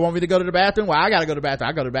now? Y'all want me to go to the bathroom? Well, I gotta go to the bathroom.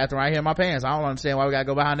 I go to the bathroom right here in my pants. I don't understand why we gotta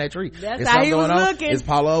go behind that tree. That's how he was looking. Is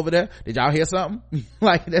Paula over there? Did y'all hear something?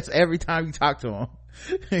 Like, that's every time you talk to him.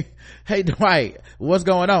 Hey Dwight, what's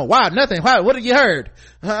going on? Why? Nothing. Why? What have you heard?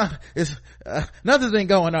 Nothing's been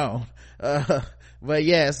going on. But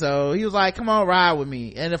yeah, so he was like, come on, ride with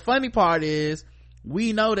me. And the funny part is,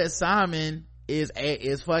 we know that Simon is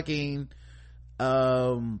fucking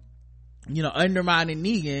you know, undermining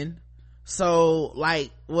Negan. So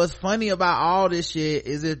like, what's funny about all this shit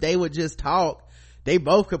is if they would just talk, they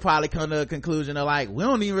both could probably come to a conclusion of like, we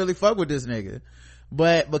don't even really fuck with this nigga.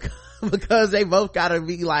 But because they both gotta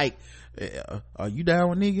be like, are you down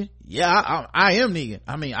with Negan? Yeah, I am Negan.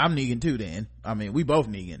 I mean, I'm Negan too then. I mean, we both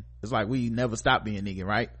Negan. It's like we never stop being Negan,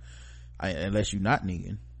 right? Unless you're not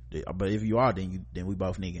Negan. But if you are, then we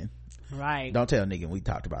both Negan. Right. Don't tell Negan we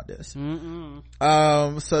talked about this.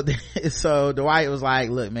 So Dwight was like,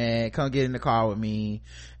 look man, come get in the car with me.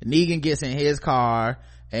 Negan gets in his car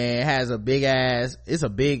and has a big ass, it's a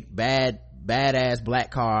big badass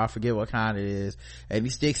black car, I forget what kind it is, and he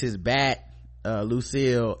sticks his bat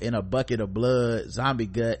Lucille in a bucket of blood, zombie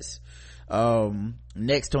guts,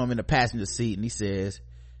 next to him in the passenger seat, and he says,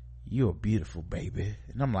 you're beautiful baby.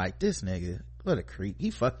 And I'm like, this nigga, what a creep. He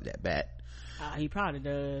fucked that bat. He probably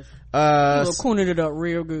does. He was cooning it up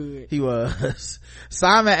real good. He was.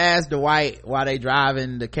 Simon asked Dwight while they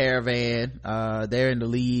driving the caravan, they're in the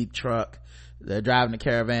lead truck, they're driving the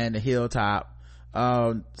caravan to Hilltop.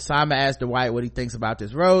 Simon asked Dwight what he thinks about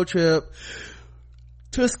this road trip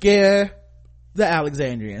to scare the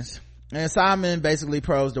Alexandrians, and Simon basically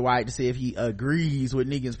probes Dwight to see if he agrees with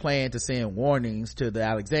Negan's plan to send warnings to the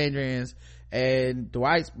Alexandrians. And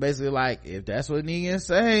Dwight's basically like, if that's what Negan's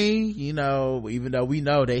saying, you know, even though we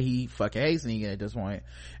know that he fucking hates Negan at this point.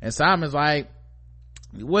 And Simon's like,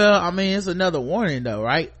 well, I mean, it's another warning though,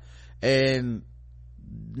 right? And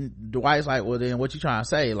Dwight's like, well then what you trying to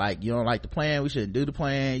say? Like, you don't like the plan, we shouldn't do the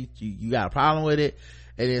plan, you got a problem with it?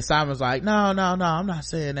 And then Simon's like, no, I'm not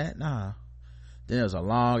saying that, nah. Then there was a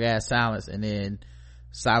long ass silence, and then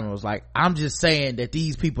Simon was like, I'm just saying that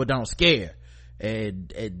these people don't scare,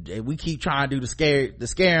 and we keep trying to do the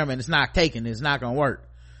scare them, and it's not taking, it's not gonna work.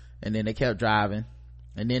 And then they kept driving,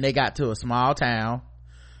 and then they got to a small town,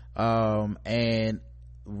 and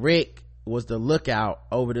Rick was the lookout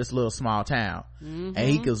over this little small town, and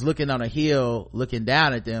he was looking on a hill looking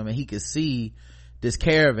down at them, and he could see this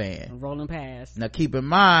caravan rolling past. Now keep in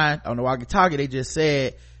mind, on the walkie-talkie they just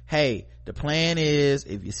said, hey, the plan is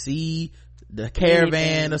if you see the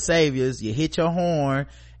caravan of saviors, you hit your horn,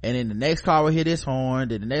 and then the next car will hit his horn,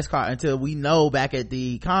 then the next car, until we know back at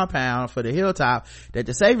the compound for the hilltop that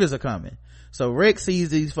the saviors are coming. So Rick sees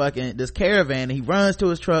this caravan, and he runs to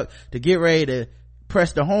his truck to get ready to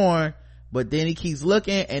press the horn, but then he keeps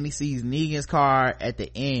looking and he sees Negan's car at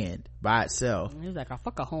the end by itself. He's like,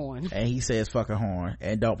 fuck a horn. And he says fuck a horn,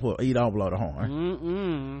 and don't blow the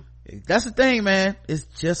horn. That's the thing, man. It's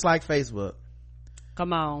just like Facebook.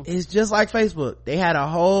 Come on. It's just like Facebook. They had a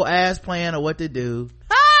whole ass plan of what to do.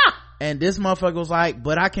 And this motherfucker was like,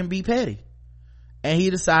 but I can be petty. And he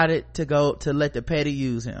decided to let the petty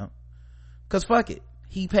use him. Cause fuck it.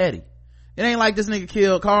 He petty. It ain't like this nigga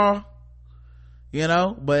killed Carl. You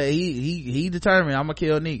know? But he determined, I'm gonna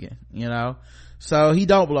kill Negan. You know? So he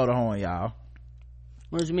don't blow the horn, y'all.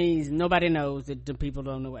 Which means nobody knows that the people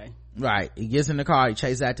are on the way. Right. He gets in the car, he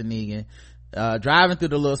chases after Negan. Driving through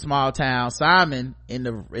the little small town, Simon in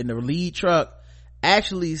the lead truck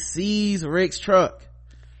actually sees Rick's truck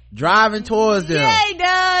driving towards them. Yeah, he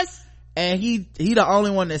does. And he the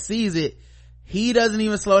only one that sees it. He doesn't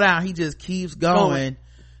even slow down. He just keeps going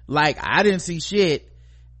like I didn't see shit.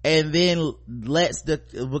 And then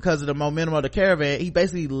because of the momentum of the caravan, he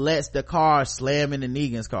basically lets the car slam into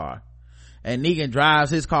Negan's car. And Negan drives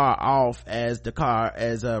his car off as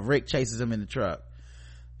Rick chases him in the truck.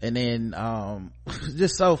 And then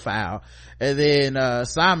just so foul. And then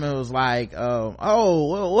Simon was like,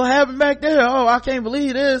 oh, what happened back there? Oh, I can't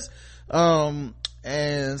believe this.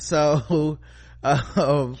 And so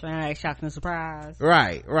trying to act shocked and surprised.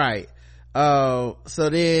 Right. So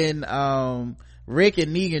then Rick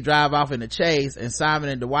and Negan drive off in the chase, and Simon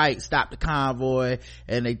and Dwight stop the convoy,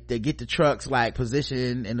 and they get the trucks like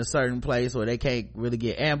positioned in a certain place where they can't really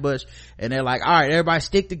get ambushed, and they're like, all right, everybody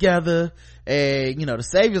stick together. And the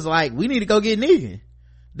saviors are like, we need to go get Negan.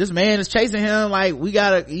 This man is chasing him, like we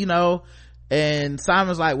gotta, and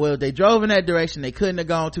Simon's like, well, they drove in that direction, they couldn't have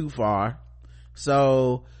gone too far,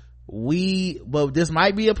 so this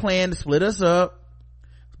might be a plan to split us up.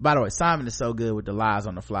 By the way, Simon is so good with the lies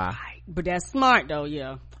on the fly. But that's smart though,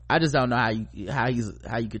 yeah. I just don't know how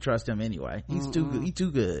you could trust him anyway. He's too good. He's too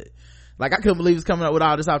good. Like, I couldn't believe he was coming up with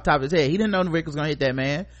all this off the top of his head. He didn't know Rick was gonna hit that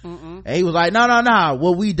man. And he was like, no.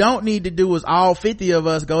 What we don't need to do is all 50 of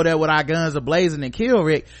us go there with our guns a-blazing and kill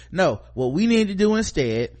Rick. No, what we need to do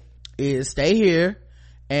instead is stay here,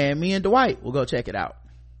 and me and Dwight will go check it out.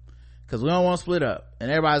 Cause we don't want to split up.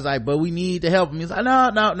 And everybody's like, but we need to help him. He's like,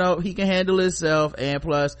 no, he can handle himself. And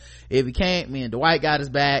plus, if he can't, me and Dwight got his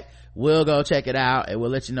back. We'll go check it out, and we'll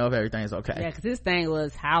let you know if everything's okay. Yeah, cause this thing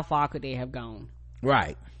was, how far could they have gone?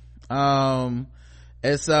 Right. And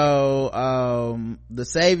so the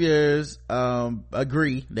saviors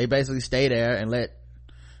agree. They basically stay there and let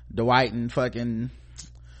Dwight and fucking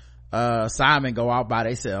Simon go out by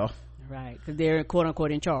themselves. Right, because they're quote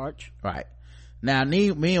unquote in charge. Right. Now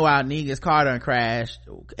meanwhile Negan's car done crashed,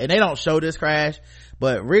 and they don't show this crash,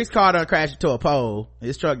 but Rick's car done crashed into a pole.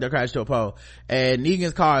 His truck done crashed into a pole, and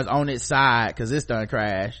Negan's car is on its side because it's done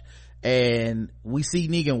crashed. And we see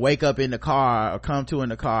Negan wake up in the car, or come to in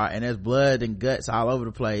the car, and there's blood and guts all over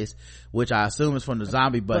the place, which I assume is from the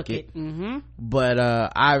zombie bucket. But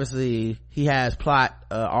obviously he has plot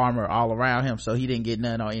armor all around him, so he didn't get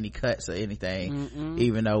none on any cuts or anything.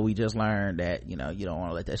 Even though we just learned that you don't want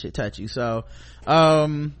to let that shit touch you. So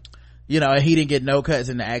and he didn't get no cuts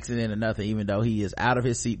in the accident or nothing, even though he is out of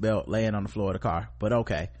his seatbelt laying on the floor of the car. But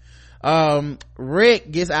okay. Rick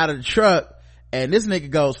gets out of the truck, and this nigga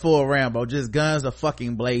goes full Rambo, just guns are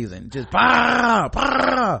fucking blazing, just bah,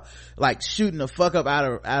 bah, like shooting the fuck up out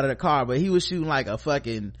of the car. But he was shooting like a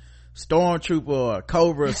fucking stormtrooper or a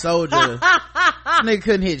Cobra soldier. This nigga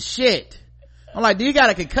couldn't hit shit. I'm like, do you got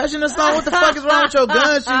a concussion or something? What the fuck is wrong with your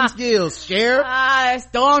gun shooting skills, Sheriff?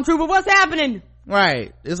 Stormtrooper, what's happening?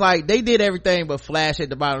 Right. It's like they did everything but flash at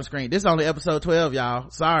the bottom of the screen. This is only episode 12, y'all.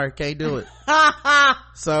 Sorry, can't do it.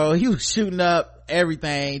 So he was shooting up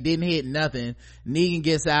everything, didn't hit nothing. Negan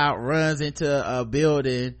gets out, runs into a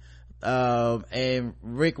building, and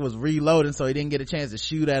Rick was reloading, so he didn't get a chance to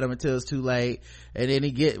shoot at him until it's too late. And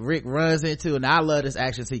then Rick runs into, and I love this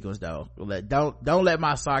action sequence though. Don't let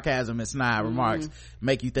my sarcasm and snide remarks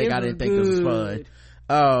make you think I didn't think this was fun.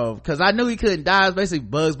 Cause I knew he couldn't die. It's basically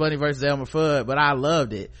Bugs Bunny versus Elmer Fudd, but I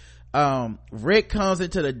loved it. Rick comes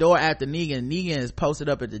into the door after Negan. Negan is posted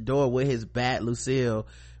up at the door with his bat Lucille,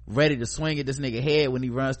 ready to swing at this nigga head when he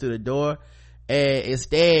runs through the door. And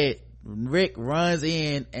instead, Rick runs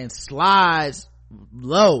in and slides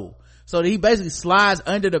low. So he basically slides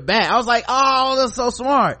under the bat. I was like, oh, that's so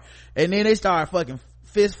smart. and then they start fucking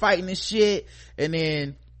fist fighting and shit, and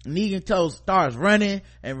then Negan starts running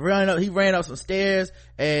and he ran up some stairs,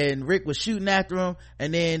 and Rick was shooting after him,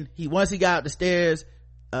 and then once he got up the stairs,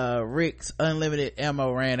 Rick's unlimited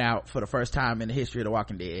ammo ran out for the first time in the history of The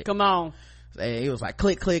Walking Dead. Come on. And it was like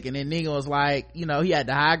click click, and then Negan was like, he had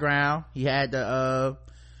the high ground, he had the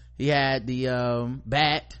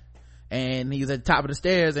bat, and he was at the top of the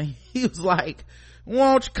stairs, and he was like,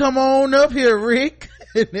 won't you come on up here, Rick?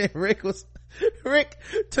 And then Rick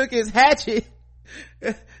took his hatchet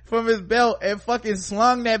from his belt and fucking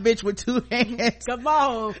slung that bitch with 2 hands. Come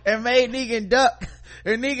on. And made Negan duck.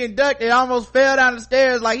 And Negan ducked and almost fell down the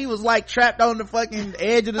stairs, like he was like trapped on the fucking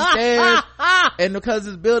edge of the stairs. And because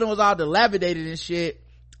this building was all dilapidated and shit,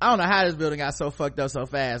 I don't know how this building got so fucked up so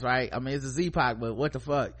fast, right? I mean, it's a Z-Pac, but what the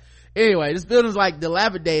fuck? Anyway, this building's like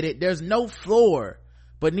dilapidated. There's no floor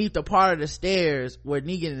beneath the part of the stairs where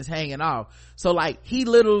Negan is hanging off. So like, he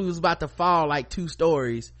literally was about to fall like 2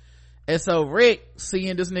 stories. And so Rick,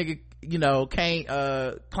 seeing this nigga, can't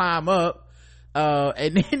climb up,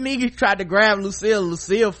 and then Negan tried to grab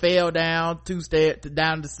Lucille fell down 2 stairs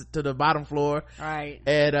down to the bottom floor. Right.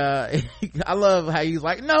 And I love how he's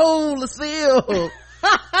like, no, Lucille. He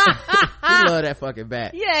love that fucking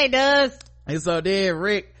bat. Yeah, he does. And so then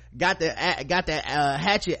Rick got that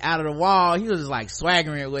hatchet out of the wall. He was just like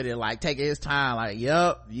swaggering with it, like taking his time, like,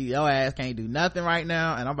 yup, your ass can't do nothing right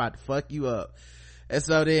now, and I'm about to fuck you up. And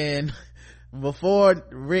so then before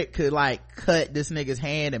Rick could like cut this nigga's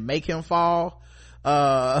hand and make him fall,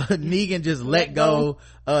 Negan just let go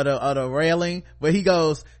of the railing, but he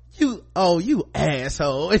goes, you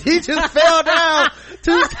asshole, and he just fell down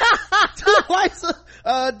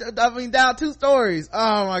down 2 stories.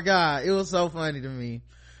 Oh my god, it was so funny to me.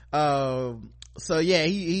 So yeah,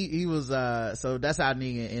 he was so that's how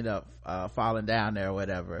Negan ended up falling down there or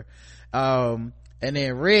whatever. And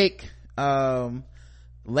then Rick,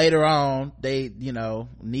 later on,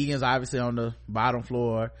 Negan's obviously on the bottom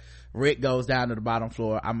floor. Rick goes down to the bottom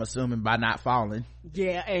floor, I'm assuming by not falling.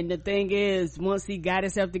 Yeah, and the thing is, once he got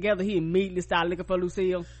himself together, he immediately started looking for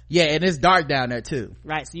Lucille. Yeah, and it's dark down there too.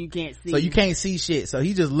 Right, so you can't see. So you can't see shit. So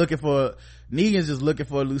Negan's just looking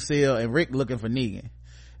for Lucille, and Rick looking for Negan.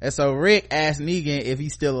 And so Rick asked Negan if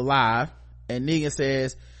he's still alive, and Negan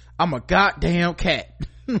says, I'm a goddamn cat.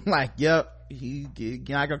 Like, yep, you're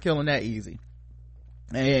not gonna kill him that easy.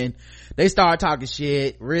 And they start talking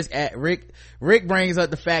shit. Rick brings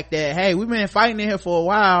up the fact that, hey, we've been fighting in here for a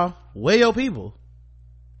while. Where your people?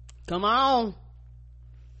 Come on.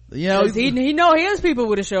 He know his people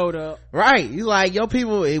would have showed up. Right. He's like, your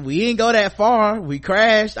people, we didn't go that far. We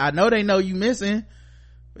crashed. I know they know you missing.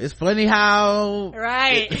 It's funny how.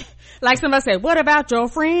 Right. Like somebody said, what about your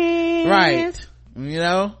friends? Right.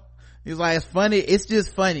 He's like, it's funny. It's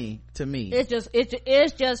just funny to me. It's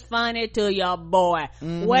just funny to your boy.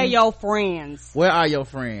 Mm-hmm. Where your friends? Where are your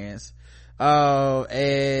friends?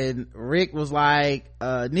 And Rick was like,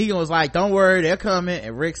 Negan was like, don't worry, they're coming.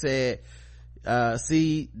 And Rick said,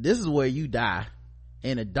 see, this is where you die,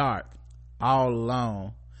 in the dark, all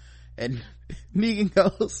alone. And Negan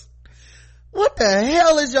goes, what the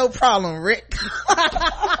hell is your problem, Rick?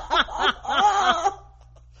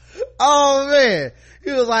 Oh man,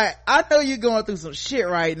 he was like, I know you're going through some shit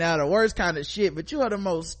right now, the worst kind of shit, but you are the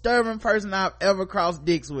most stubborn person I've ever crossed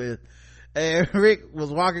dicks with. And Rick was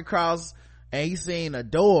walking across, and he seen a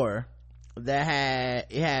door that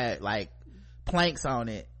had like planks on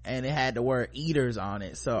it, and it had the word eaters on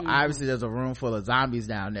it. So obviously there's a room full of zombies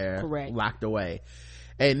down there. Correct. Locked away.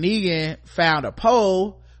 And Negan found a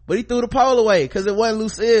pole, but he threw the pole away because it wasn't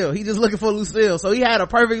Lucille. He just looking for Lucille. So he had a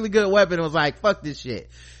perfectly good weapon and was like, fuck this shit.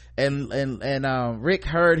 And Rick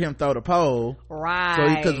heard him throw the pole. Right.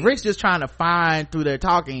 So because Rick's just trying to find through their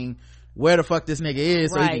talking where the fuck this nigga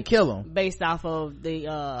is, so he can kill him based off of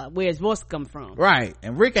the where his voice come from. Right.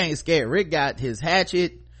 And Rick ain't scared. Rick got his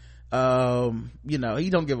hatchet. He don't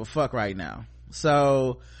give a fuck right now.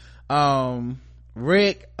 So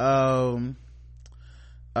Rick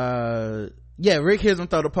Rick hears him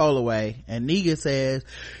throw the pole away, and Negan says,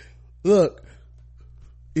 look,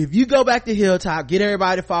 if you go back to Hilltop, get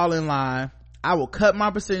everybody to fall in line, I will cut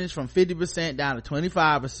my percentage from 50% down to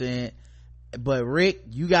 25%. But Rick,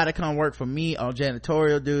 you gotta come work for me on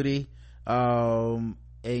janitorial duty.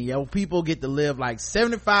 And your people get to live like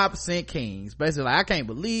 75% kings. Basically, like, I can't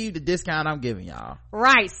believe the discount I'm giving y'all.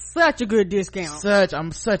 Right. Such a good discount. You're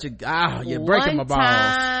breaking my balls.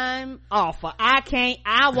 One-time offer.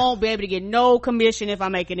 I won't be able to get no commission if I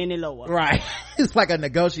make it any lower. Right. It's like a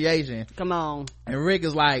negotiation. Come on. And Rick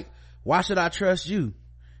is like, why should I trust you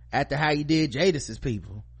after how you did Jadis's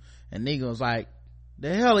people? And Negan was like,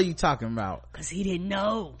 The hell are you talking about? Cause he didn't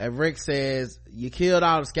know. And Rick says, you killed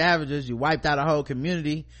all the scavengers, you wiped out a whole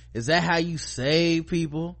community. Is that how you save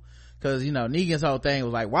people? Cause, you know, Negan's whole thing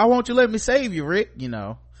was like, why won't you let me save you, Rick? You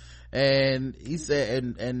know, and he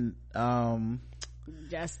said,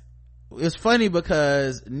 just, it's funny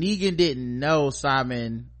because Negan didn't know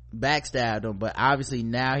Simon backstabbed him, but obviously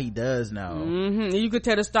now he does know. You could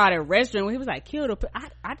tell the start at restaurant when he was like, kill the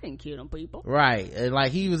I didn't kill them people, right? And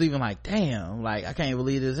like he was even like, damn, like I can't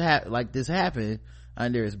believe this this happened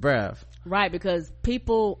under his breath, right? Because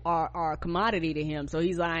people are a commodity to him, so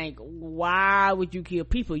he's like, why would you kill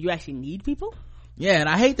people? You actually need people? Yeah. And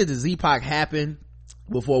I hate that the Z-Pac happened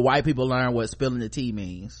before white people learn what spilling the tea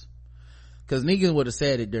means, because Negan would have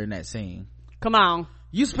said it during that scene. Come on,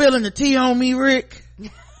 you spilling the tea on me, Rick?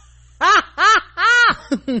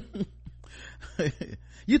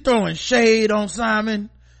 You throwing shade on Simon.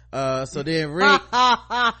 So then Rick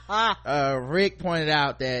pointed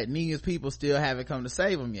out that Negan's people still haven't come to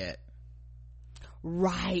save him yet,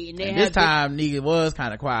 right? And this time Negan was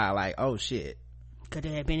kind of quiet, like, oh shit, because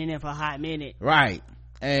they had been in there for a hot minute, right?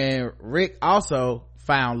 And Rick also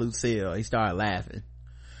found Lucille. He started laughing.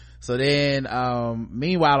 So then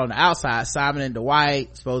meanwhile on the outside, Simon and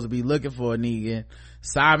Dwight supposed to be looking for Negan.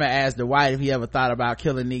 Simon asked Dwight if he ever thought about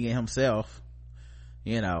killing Negan himself.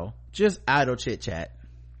 You know, just idle chit chat.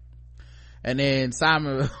 And then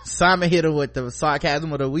Simon hit him with the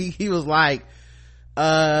sarcasm of the week. He was like,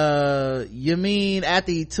 you mean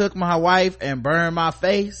after he took my wife and burned my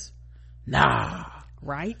face? Nah,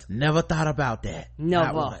 right? Never thought about that. Never.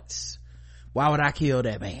 Not once. Why would I kill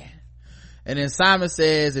that man? And then Simon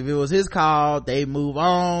says if it was his call, they move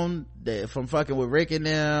on from fucking with Rick and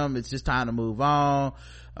them. It's just time to move on,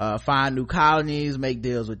 find new colonies, make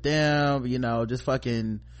deals with them, you know, just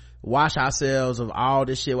fucking wash ourselves of all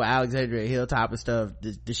this shit with Alexandria Hilltop and stuff.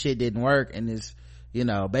 The shit didn't work, and it's, you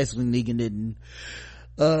know, basically Negan didn't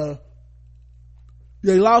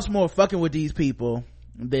they lost more fucking with these people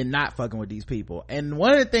than not fucking with these people. And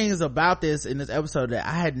one of the things about this in this episode that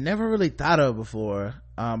I had never really thought of before,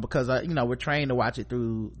 because you know, we're trained to watch it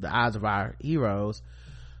through the eyes of our heroes,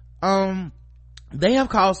 they have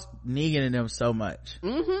cost Negan and them so much.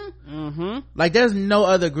 Like there's no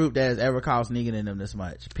other group that has ever cost Negan and them this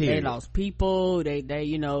much, period. They lost people, they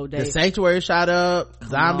you know, the sanctuary shot up,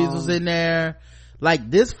 zombies was in there.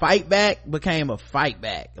 Like this fight back became a fight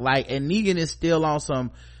back, like, and Negan is still on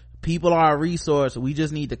some people are a resource, we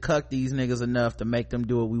just need to cuck these niggas enough to make them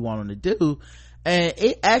do what we want them to do. And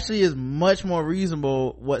it actually is much more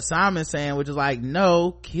reasonable what Simon's saying, which is like,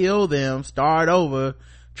 no, kill them, start over,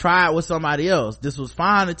 try it with somebody else. This was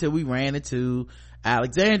fine until we ran into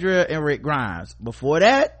Alexandria and Rick Grimes. Before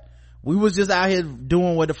that, we was just out here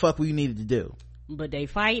doing what the fuck we needed to do. But they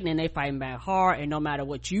fighting, and they fighting back hard, and no matter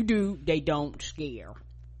what you do, they don't scare.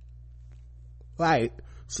 Right.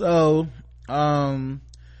 So Simon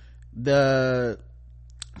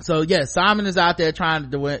is out there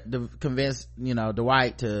trying to convince, you know,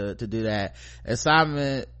 Dwight to do that, and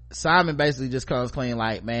Simon basically just comes clean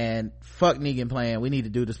like, man, fuck Negan plan, we need to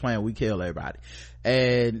do this plan, we kill everybody.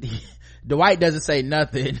 And Dwight doesn't say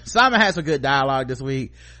nothing. Simon has some good dialogue this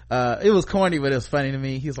week. It was corny, but it was funny to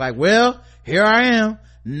me. He's like, well, here I am,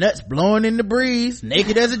 nuts blowing in the breeze,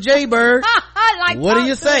 naked as a jaybird. Like, what do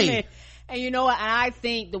you say? And you know what, I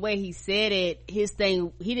think the way he said it, his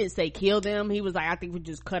thing, he didn't say kill them, he was like, I think we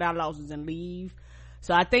just cut our losses and leave.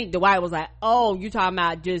 So I think Dwight was like, oh, you talking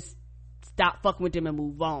about just stop fucking with them and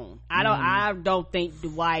move on. I don't think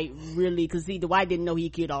Dwight really, cause see, Dwight didn't know he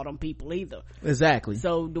killed all them people either. Exactly.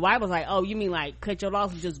 So Dwight was like, oh, you mean like cut your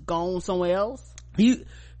losses, just go on somewhere else?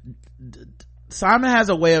 Simon has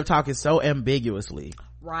a way of talking so ambiguously,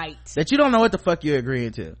 right, that you don't know what the fuck you're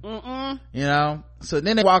agreeing to. You know. So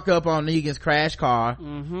then they walk up on Negan's crash car,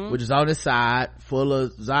 which is on his side, full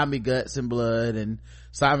of zombie guts and blood, and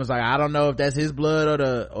Simon's like, I don't know if that's his blood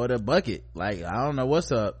or the bucket, like I don't know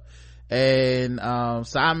what's up. And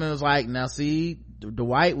Simon was like, now see,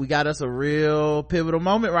 Dwight, we got us a real pivotal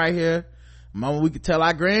moment right here, a moment we could tell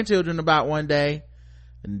our grandchildren about one day.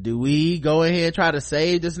 And do we go ahead and try to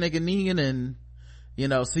save this nigga Negan and, you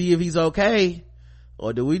know, see if he's okay,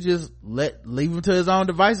 or do we just leave him to his own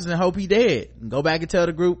devices and hope he dead and go back and tell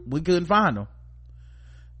the group we couldn't find him?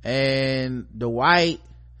 And Dwight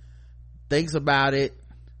thinks about it,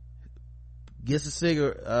 gets a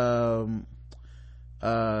cigarette,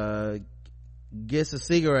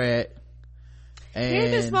 and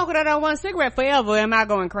he's been smoking that one cigarette forever. Am I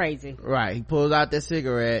going crazy? Right. He pulls out that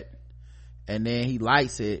cigarette and then he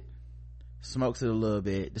lights it, smokes it a little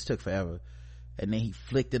bit. This took forever. And then he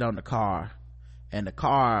flicked it on the car, and the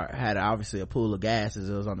car had obviously a pool of gas as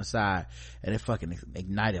it was on the side, and it fucking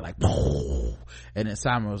ignited like and then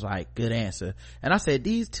Simon was like, good answer. And I said,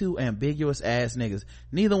 these two ambiguous ass niggas,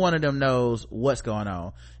 neither one of them knows what's going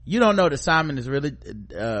on. You don't know that Simon is really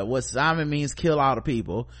what Simon means, kill all the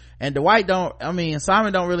people, and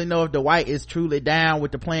Simon don't really know if Dwight is truly down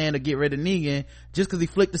with the plan to get rid of Negan just because he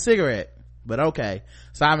flicked the cigarette. But okay,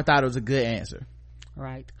 Simon thought it was a good answer.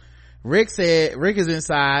 Right. Rick said Rick is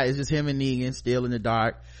inside, it's just him and Negan still in the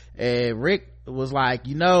dark, and Rick was like,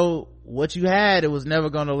 what you had, it was never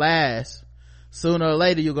gonna last. Sooner or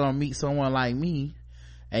later you're gonna meet someone like me,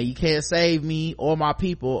 and you can't save me or my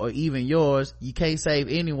people or even yours. You can't save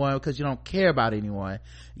anyone because you don't care about anyone.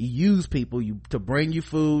 You use people to bring you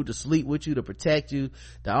food, to sleep with you, to protect you.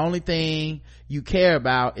 The only thing you care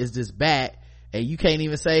about is this bat, and you can't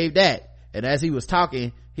even save that. And as he was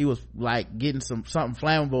talking, he was like getting something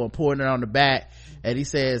flammable and pouring it on the bat, and he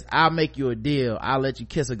says, I'll make you a deal, I'll let you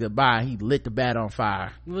kiss her goodbye. He lit the bat on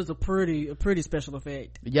fire. It was a pretty special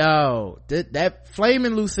effect. Yo, that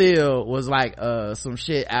flaming Lucille was like some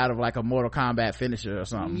shit out of like a Mortal Kombat finisher or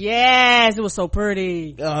something. Yes, it was so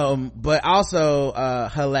pretty. But also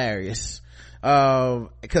hilarious,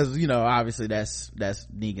 because obviously that's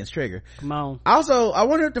Negan's trigger. Come on. Also, I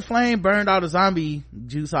wonder if the flame burned all the zombie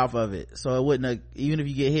juice off of it, so it wouldn't have, even if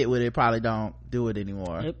you get hit with it, probably don't do it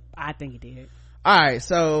anymore. I think it did. All right,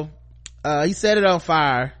 so he set it on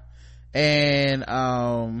fire, and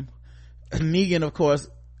Negan, of course,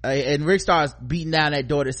 and Rick starts beating down that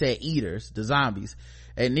door that said eaters, the zombies,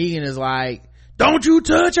 and Negan is like, don't you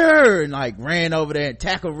touch her, and like ran over there and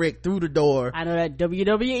tackled Rick through the door. I know that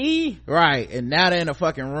WWE. Right, and now they're in a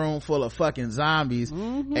fucking room full of fucking zombies,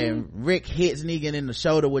 and Rick hits Negan in the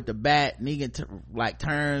shoulder with the bat. Negan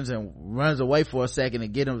turns and runs away for a second to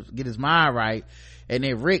get his mind right, and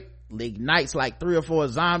then Rick ignites like 3 or 4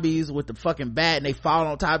 zombies with the fucking bat, and they fall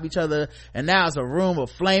on top of each other, and now it's a room of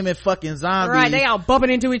flaming fucking zombies. Right, they all bumping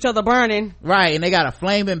into each other, burning. Right, and they got a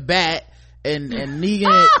flaming bat, and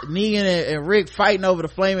Negan and Rick fighting over the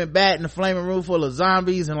flaming bat in the flaming room full of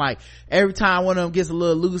zombies, and like every time one of them gets a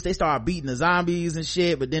little loose, they start beating the zombies and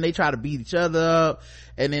shit, but then they try to beat each other up,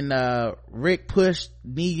 and then Rick pushed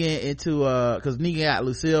Negan into because Negan got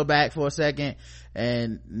Lucille back for a second,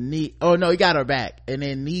 and he got her back, and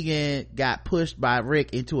then Negan got pushed by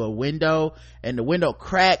Rick into a window, and the window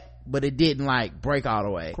cracked, but it didn't like break all the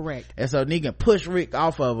way. Correct. And so Negan pushed Rick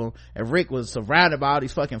off of him, and Rick was surrounded by all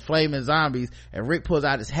these fucking flaming zombies, and Rick pulls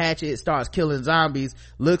out his hatchet, starts killing zombies,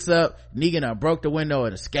 looks up, Negan broke the window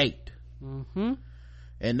and escaped.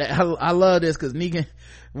 And I love this because Negan,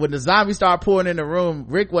 when the zombies started pouring in the room,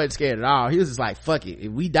 Rick wasn't scared at all. He was just like, fuck it,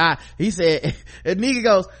 if we die, he said, and Negan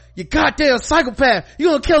goes, you goddamn psychopath, you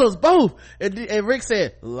gonna kill us both. And Rick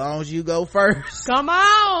said, as long as you go first. Come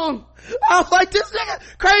on. I was like, this nigga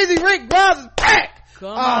crazy Rick Grimes is back.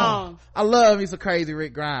 Come on. I love me some crazy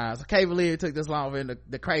Rick Grimes. I can't believe it took this long for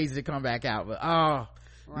the crazy to come back out, but right.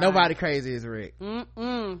 Nobody crazy as Rick.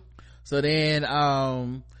 So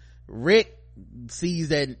then Rick sees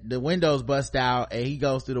that the window's bust out, and he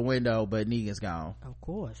goes through the window, but Negan's gone. Of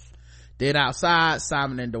course. Then outside,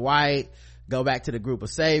 Simon and Dwight go back to the group of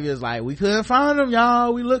saviors, like, we couldn't find them,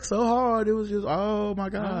 y'all, we looked so hard, it was just, oh my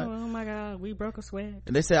god, we broke a sweat.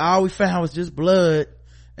 And they said all we found was just blood,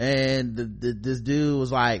 and this dude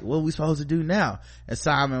was like, what are we supposed to do now? And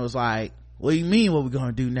Simon was like, what do you mean what we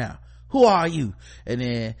gonna do now? Who are you? And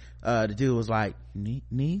then the dude was like,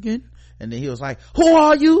 Negan? And then he was like, who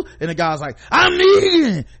are you? And the guy was like, I'm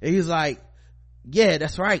Negan. And he's like, yeah,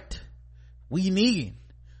 that's right, we Negan,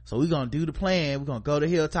 so we're gonna do the plan. We're gonna go to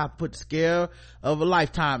Hilltop and put the scare of a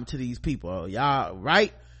lifetime to these people, y'all,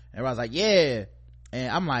 right? And I was like, yeah.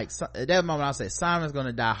 And I'm like, at that moment I said, Simon's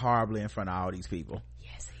gonna die horribly in front of all these people.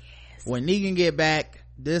 Yes, he is. When Negan get back,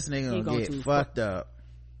 this nigga gonna get fucked up.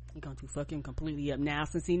 He gonna fuck him completely up now,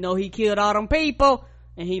 since he know he killed all them people,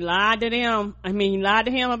 and he lied to them. He lied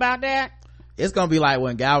to him about that. It's gonna be like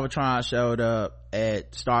when Galvatron showed up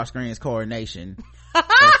at Starscream's coronation and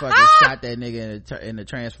fucking shot that nigga in the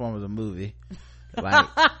Transformers movie.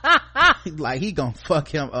 Like he gonna fuck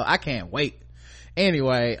him up. I can't wait.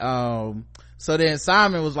 Anyway, so then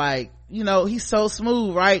Simon was like, he's so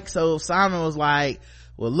smooth, right? So Simon was like,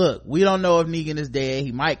 well, look, we don't know if Negan is dead,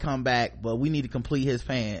 he might come back, but we need to complete his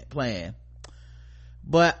plan.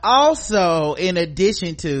 But also, in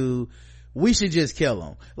addition to, we should just kill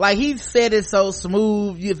him. Like, he said it so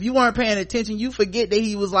smooth, if you weren't paying attention, you forget that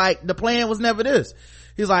he was like, the plan was never this.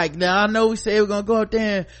 He's like, now I know we said we're gonna go out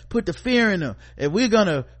there and put the fear in them, and we're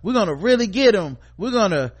gonna really get them.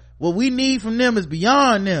 What we need from them is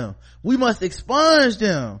beyond them. We must expunge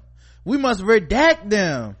them. We must redact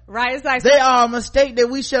them. Right. It's like, they are a mistake that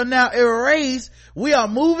we shall now erase. We are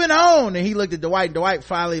moving on. And he looked at Dwight, and Dwight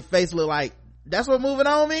finally face looked like, that's what moving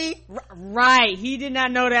on mean? Right. He did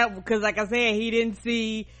not know that because, like I said, he didn't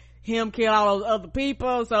see him kill all those other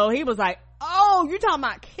people. So he was like, oh, you talking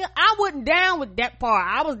about kill? I wasn't down with that part.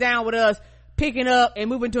 I was down with us picking up and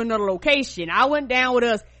moving to another location. I wasn't down with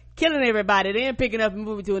us killing everybody, then picking up and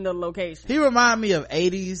moving to another location. He reminded me of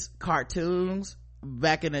 80s cartoons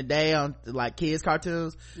back in the day, on like kids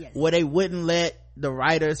cartoons, yes, where they wouldn't let the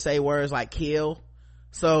writers say words like kill.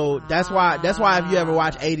 So that's why if you ever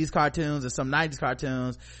watch 80s cartoons or some 90s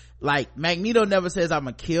cartoons, like Magneto never says I'm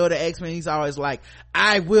gonna kill the X-Men. He's always like,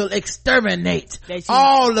 I will exterminate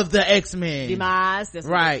all of the X-Men. Demise. That's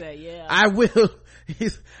right. What they say, yeah.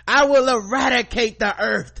 I will eradicate the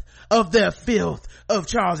earth of their filth of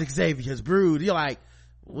Charles Xavier's brood. You're like,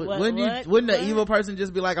 wouldn't the evil person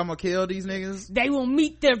just be like, I'm gonna kill these niggas? They will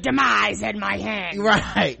meet their demise at my hand.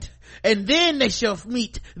 Right. And then they shall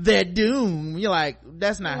meet their doom. You're like,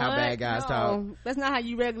 that's not how bad guys talk. That's not how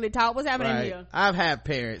you regularly talk. What's happening here? I've had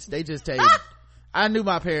parents, they just tell you, I knew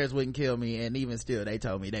my parents wouldn't kill me, and even still they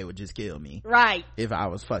told me they would just kill me. Right. If I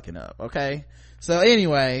was fucking up. Okay. So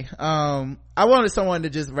anyway, I wanted someone to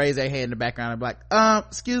just raise their hand in the background and be like,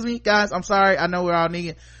 excuse me guys, I'm sorry, I know we're all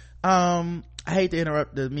needing, I hate to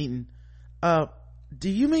interrupt the meeting. Do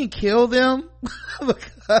you mean kill them?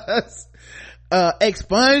 Because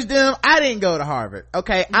expunge them? I didn't go to Harvard.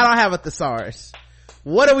 Okay. I don't have a thesaurus.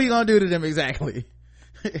 What are we gonna do to them exactly?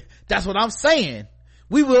 That's what I'm saying.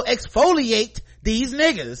 We will exfoliate these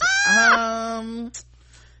niggas. I'm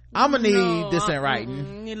gonna need this in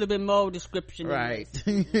writing. Need a little bit more description. Right.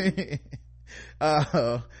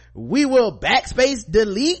 We will backspace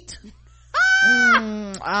delete.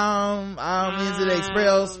 Is it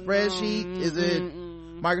Excel spreadsheet? Is it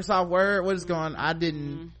Microsoft Word? What is going on? I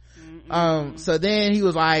didn't. So then he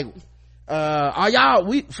was like, are y'all,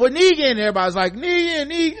 for Negan? Everybody's like,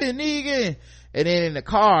 Negan. And then in the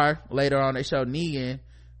car, later on, they show Negan,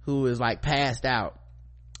 who is like passed out.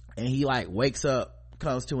 And he like wakes up,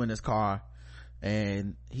 comes to in his car,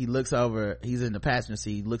 and he looks over, he's in the passenger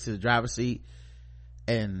seat, looks at the driver's seat,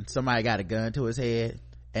 and somebody got a gun to his head,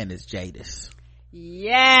 and it's Jadis.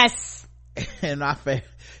 Yes. And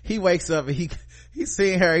he wakes up and he's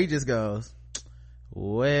seeing her, he just goes,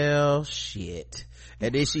 well shit.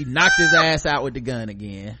 And then she knocked his ass out with the gun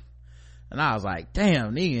again. And I was like,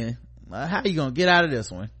 damn, Negan, how you gonna get out of this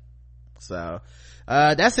one? So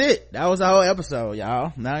that's it. That was the whole episode,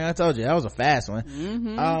 y'all. Now I told you that was a fast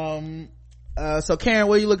one. So Karen,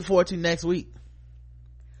 what are you looking forward to next week?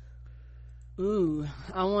 Ooh,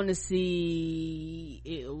 I want to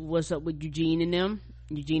see what's up with Eugene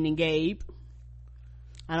and Gabe.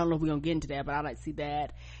 I don't know if we're gonna get into that, but I'd like to see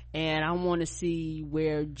that. And I want to see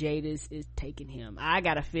where Jadis is taking him. I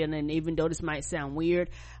got a feeling, even though this might sound weird,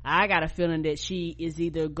 I got a feeling that she is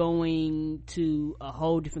either going to a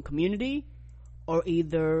whole different community, or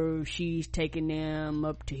either she's taking them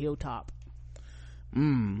up to Hilltop.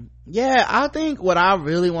 Yeah, I think what I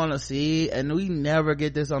really want to see, and we never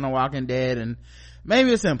get this on The Walking Dead, and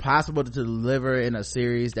maybe it's impossible to deliver in a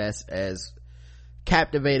series that's as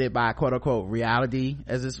captivated by quote unquote reality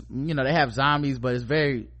as this, they have zombies, but it's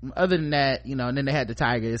very, other than that, and then they had the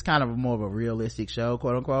tiger, it's kind of more of a realistic show,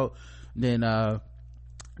 quote unquote, than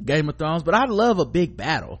Game of Thrones. But I'd love a big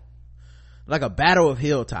battle, like a battle of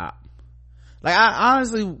Hilltop. Like, I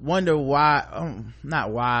honestly wonder why,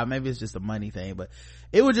 not why, maybe it's just a money thing, but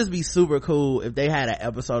it would just be super cool if they had an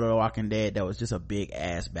episode of The Walking Dead that was just a big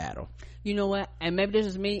ass battle. You know what, and maybe this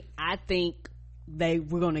is me, I think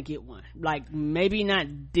we're gonna get one, like maybe not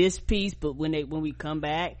this piece, but when we come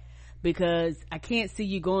back, because I can't see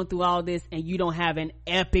you going through all this and you don't have an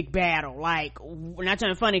epic battle. Like, we're not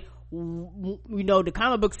trying to be funny, the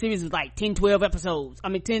comic book series is like 10-12 episodes,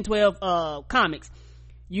 10-12 comics.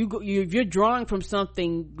 You're drawing from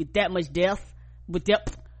something with that much depth,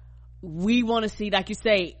 we want to see, like you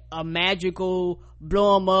say, a magical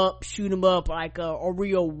blow them up, shoot them up, like a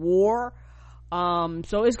real war.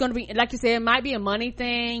 So it's going to be, like you said, it might be a money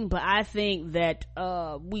thing, but I think that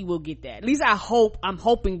we will get that. At least I'm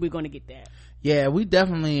hoping we're going to get that. Yeah, we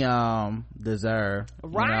definitely deserve,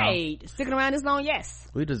 right, sticking around this long. Yes,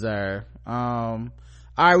 we deserve.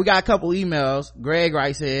 All right, we got a couple emails. Greg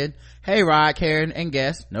writes in, hey Rod, Karen, and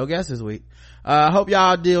guests. No guests this week. Hope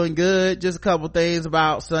y'all doing good. Just a couple things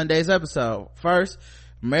about Sunday's episode. First,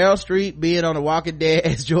 Meryl Streep being on The Walking Dead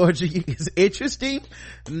as Georgie is interesting.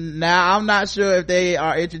 Now, I'm not sure if they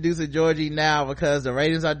are introducing Georgie now because the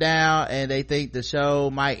ratings are down and they think the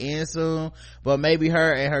show might end soon, but maybe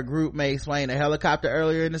her and her group may explain a helicopter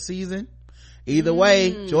earlier in the season. Either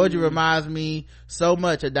way, Georgia reminds me so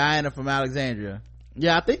much of Diana from Alexandria.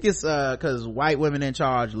 Yeah, I think it's because white women in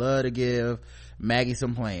charge love to give Maggie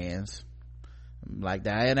some plans. Like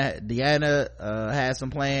Diana had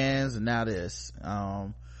some plans, and now this.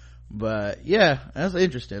 But yeah, that's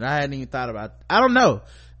interesting. I hadn't even thought about. I don't know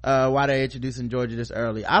why they're introducing Georgia this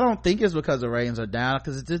early. I don't think it's because the ratings are down,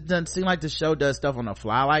 because it just doesn't seem like the show does stuff on the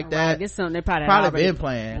fly like that. Right, this something they probably been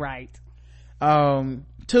playing. Right.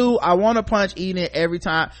 2, I want to punch Enid every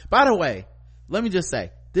time. By the way, let me just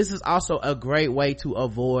say, this is also a great way to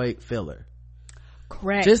avoid filler.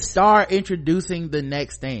 Correct. Just start introducing the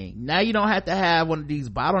next thing. Now you don't have to have one of these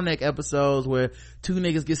bottleneck episodes where 2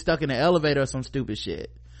 niggas get stuck in the elevator or some stupid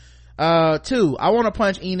shit. 2, I want to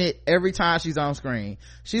punch Enid every time she's on screen.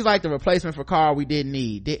 She's like the replacement for Carl we didn't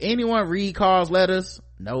need. Did anyone read Carl's letters?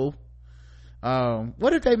 No.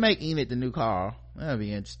 What if they make Enid the new Carl? That'd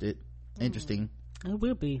be interesting. It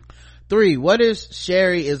will be. 3, what if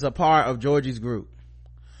Sherry is a part of Georgie's group?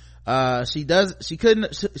 She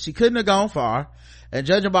couldn't have gone far, and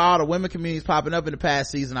judging by all the women communities popping up in the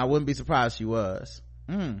past season, I wouldn't be surprised she was.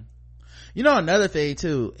 You know, another thing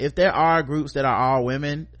too, if there are groups that are all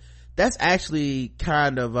women, that's actually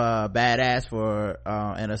kind of badass for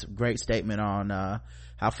and a great statement on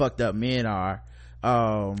how fucked up men are.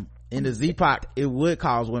 In the Z-Pac, it would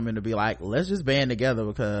cause women to be like, let's just band together,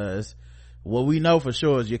 because what we know for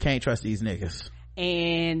sure is you can't trust these niggas.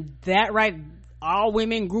 And that, right, all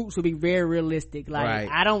women groups would be very realistic. Like, right.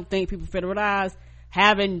 I don't think people federalize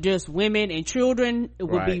having just women and children. It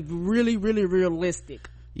would be really, really realistic.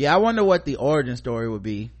 Yeah, I wonder what the origin story would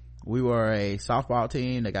be. We were a softball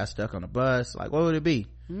team that got stuck on a bus. Like, what would it be?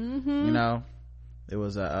 You know, it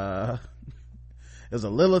was a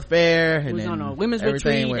Lilith fair, and we was then on a women's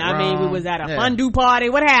retreat. I mean, we was at a fondue party.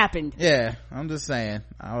 What happened? Yeah, I'm just saying,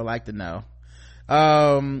 I would like to know.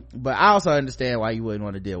 But I also understand why you wouldn't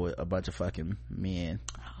want to deal with a bunch of fucking men.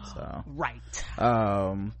 So right.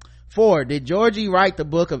 4, did Georgie write the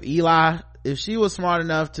book of Eli? If she was smart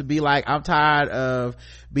enough to be like, I'm tired of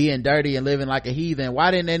being dirty and living like a heathen, why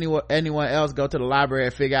didn't anyone else go to the library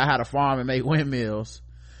and figure out how to farm and make windmills?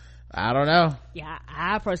 I don't know. Yeah,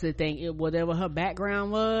 I personally think whatever her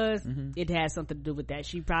background was, it had something to do with that.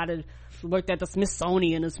 She probably worked at the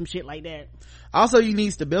Smithsonian or some shit like that. Also, you need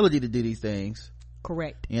stability to do these things.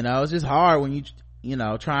 Correct. You know, it's just hard when you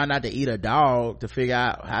know, trying not to eat a dog to figure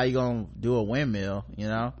out how you gonna do a windmill, you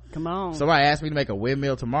know? Come on. Somebody asked me to make a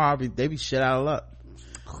windmill tomorrow, they be shit out of luck.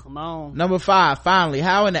 Come on. Number 5, finally,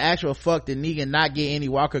 how in the actual fuck did Negan not get any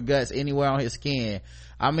Walker guts anywhere on his skin?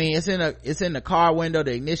 I mean, it's in the car window,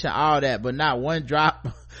 the ignition, all that, but not one drop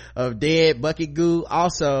of dead bucket goo.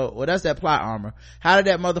 Also, well, that's that plot armor. How did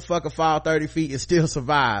that motherfucker fall 30 feet and still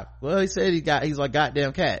survive? Well, he said he's like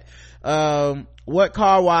goddamn cat. What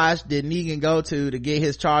car wash did Negan go to get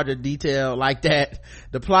his Charger detailed like that?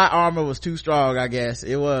 The plot armor was too strong, I guess.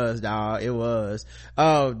 It was, dog. It was.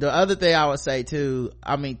 The other thing I would say too,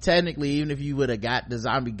 I mean, technically, even if you would have got the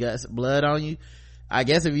zombie guts blood on you, I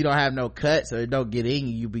guess if you don't have no cuts or it don't get in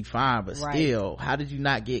you, you'll be fine. But still, how did you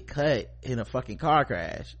not get cut in a fucking car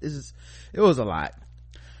crash? It was a lot.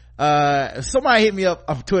 Somebody hit me up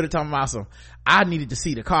on Twitter talking about some, I needed to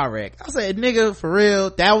see the car wreck. I said, nigga, for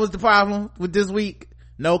real, that was the problem with this week?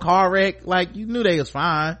 No car wreck? Like, you knew they was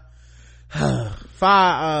fine.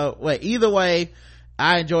 5, either way,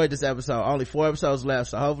 I enjoyed this episode. Only 4 episodes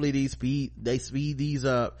left, so hopefully they speed these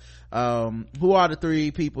up. Who are the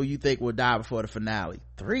 3 people you think will die before the finale?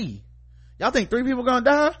 3? Y'all think 3 people gonna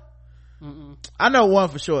die? I know one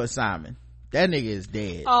for sure is Simon. That nigga is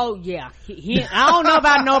dead. Oh yeah, I don't know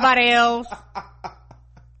about nobody else.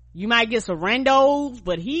 You might get some randos,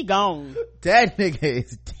 but he gone. That nigga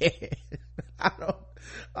is dead.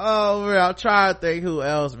 Oh man, I'm trying to think who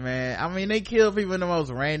else, man. I mean, they kill people in the most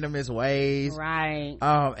randomest ways, right?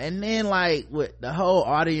 And then like with the whole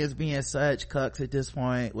audience being such cucks at this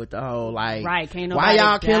point, with the whole like, right? Can't why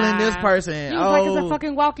y'all killing this person? Like it's a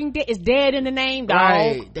fucking Walking Dead. It's dead in the name, dog.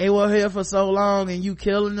 Right? They were here for so long, and you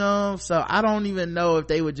killing them. So I don't even know if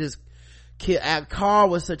they would just kill. Carl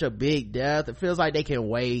was such a big death. It feels like they can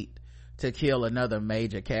wait to kill another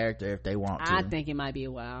major character if they want to. I think it might be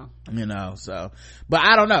a while, you know. So, but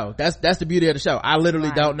I don't know. That's the beauty of the show. I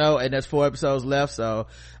literally don't know, and there's 4 episodes left. So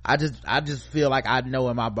I just feel like I know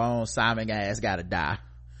in my bones Simon ass gotta die.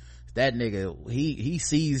 That nigga, he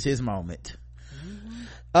seized his moment.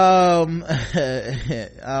 The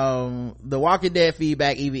Walking Dead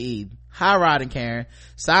feedback, EVE. Hi Rod and Karen.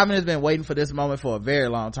 Simon has been waiting for this moment for a very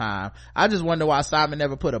long time. I just wonder why Simon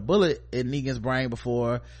never put a bullet in Negan's brain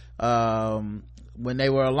before when they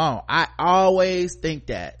were alone. I always think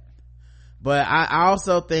that, but I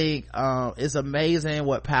also think it's amazing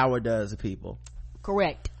what power does to people.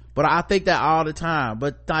 Correct. But I think that all the time.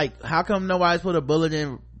 But like, how come nobody's put a bullet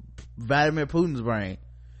in Vladimir Putin's brain?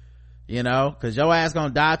 You know, cause your ass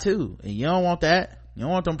gonna die too, and you don't want that. You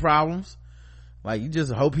don't want them problems. Like, you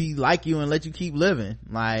just hope he like you and let you keep living.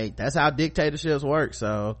 Like, that's how dictatorships work.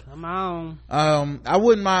 So come on. I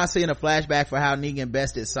wouldn't mind seeing a flashback for how Negan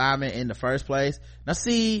bested Simon in the first place. Now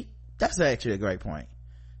see, that's actually a great point.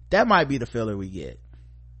 That might be the filler we get.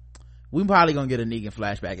 We probably gonna get a Negan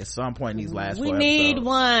flashback at some point in these last 4 episodes. We need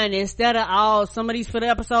one instead of all some of these filler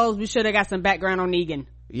episodes. We should have got some background on Negan.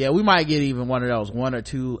 Yeah, we might get even one of those, 1 or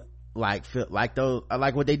 2, like those,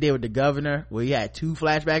 like what they did with the governor, where he had 2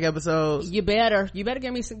 flashback episodes. You better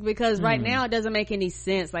give me some, because right now it doesn't make any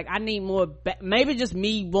sense. Like, I need more maybe just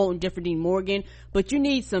me wanting different than Morgan, but you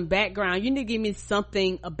need some background. You need to give me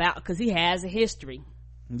something about, because he has a history.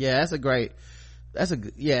 Yeah,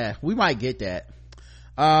 yeah, we might get that.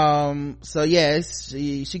 So yeah,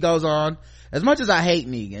 she goes on. As much as I hate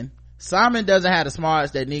Negan, Simon doesn't have the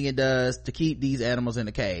smarts that Negan does to keep these animals in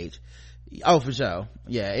the cage. Oh, for sure.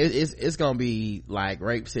 Yeah, it's gonna be like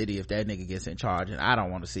Rape City if that nigga gets in charge, and I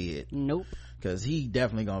don't want to see it. Nope. Because he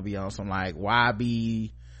definitely gonna be on some like, why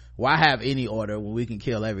have any order when we can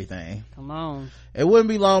kill everything? Come on. It wouldn't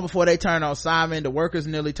be long before they turn on Simon. The workers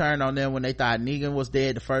nearly turned on them when they thought Negan was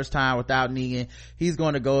dead the first time. Without Negan, he's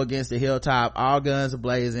going to go against the hilltop, all guns are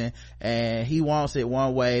blazing, and he wants it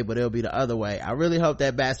one way, but it'll be the other way. I really hope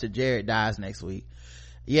that bastard Jared dies next week.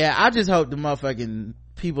 Yeah, I just hope the motherfucking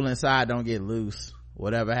people inside don't get loose,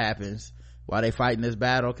 whatever happens while they fighting this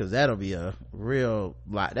battle, because that'll be a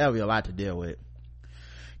lot to deal with.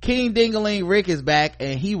 King Dingaling Rick is back,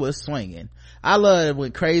 and he was swinging. I love it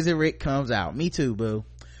when Crazy Rick comes out. Me too, boo.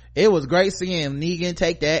 It was great seeing Negan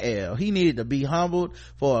take that L. He needed to be humbled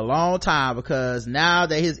for a long time, because now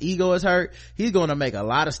that his ego is hurt, he's going to make a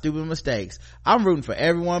lot of stupid mistakes. I'm rooting for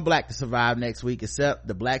everyone black to survive next week except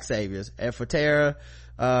the black saviors, and for Tara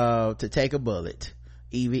to take a bullet.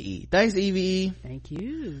 EVE. Thanks, EVE. Thank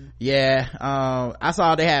you. Yeah, I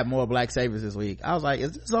saw they had more black saviors this week. I was like,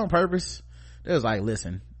 is this on purpose? They was like,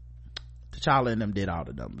 listen, T'Challa and them did all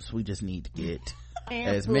the numbers. We just need to get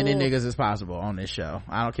as many niggas as possible on this show.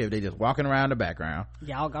 I don't care if they just walking around the background.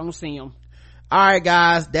 Y'all gonna see them. All right,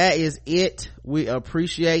 guys, that is it. We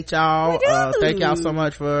appreciate y'all. Thank y'all so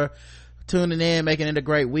much for tuning in, making it a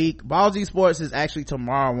great week. Ballsy Sports is actually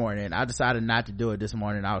tomorrow morning. I decided not to do it this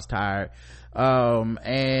morning. I was tired. What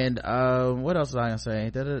else was I gonna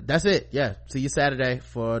say? That's it. Yeah, see you Saturday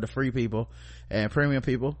for the free people and premium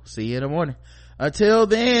people. See you in the morning. Until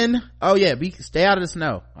then, oh yeah, stay out of the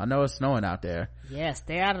snow. I know it's snowing out there. Yeah,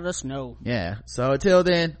 stay out of the snow. Yeah, so until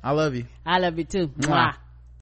then, I love you. I love you too. Mwah.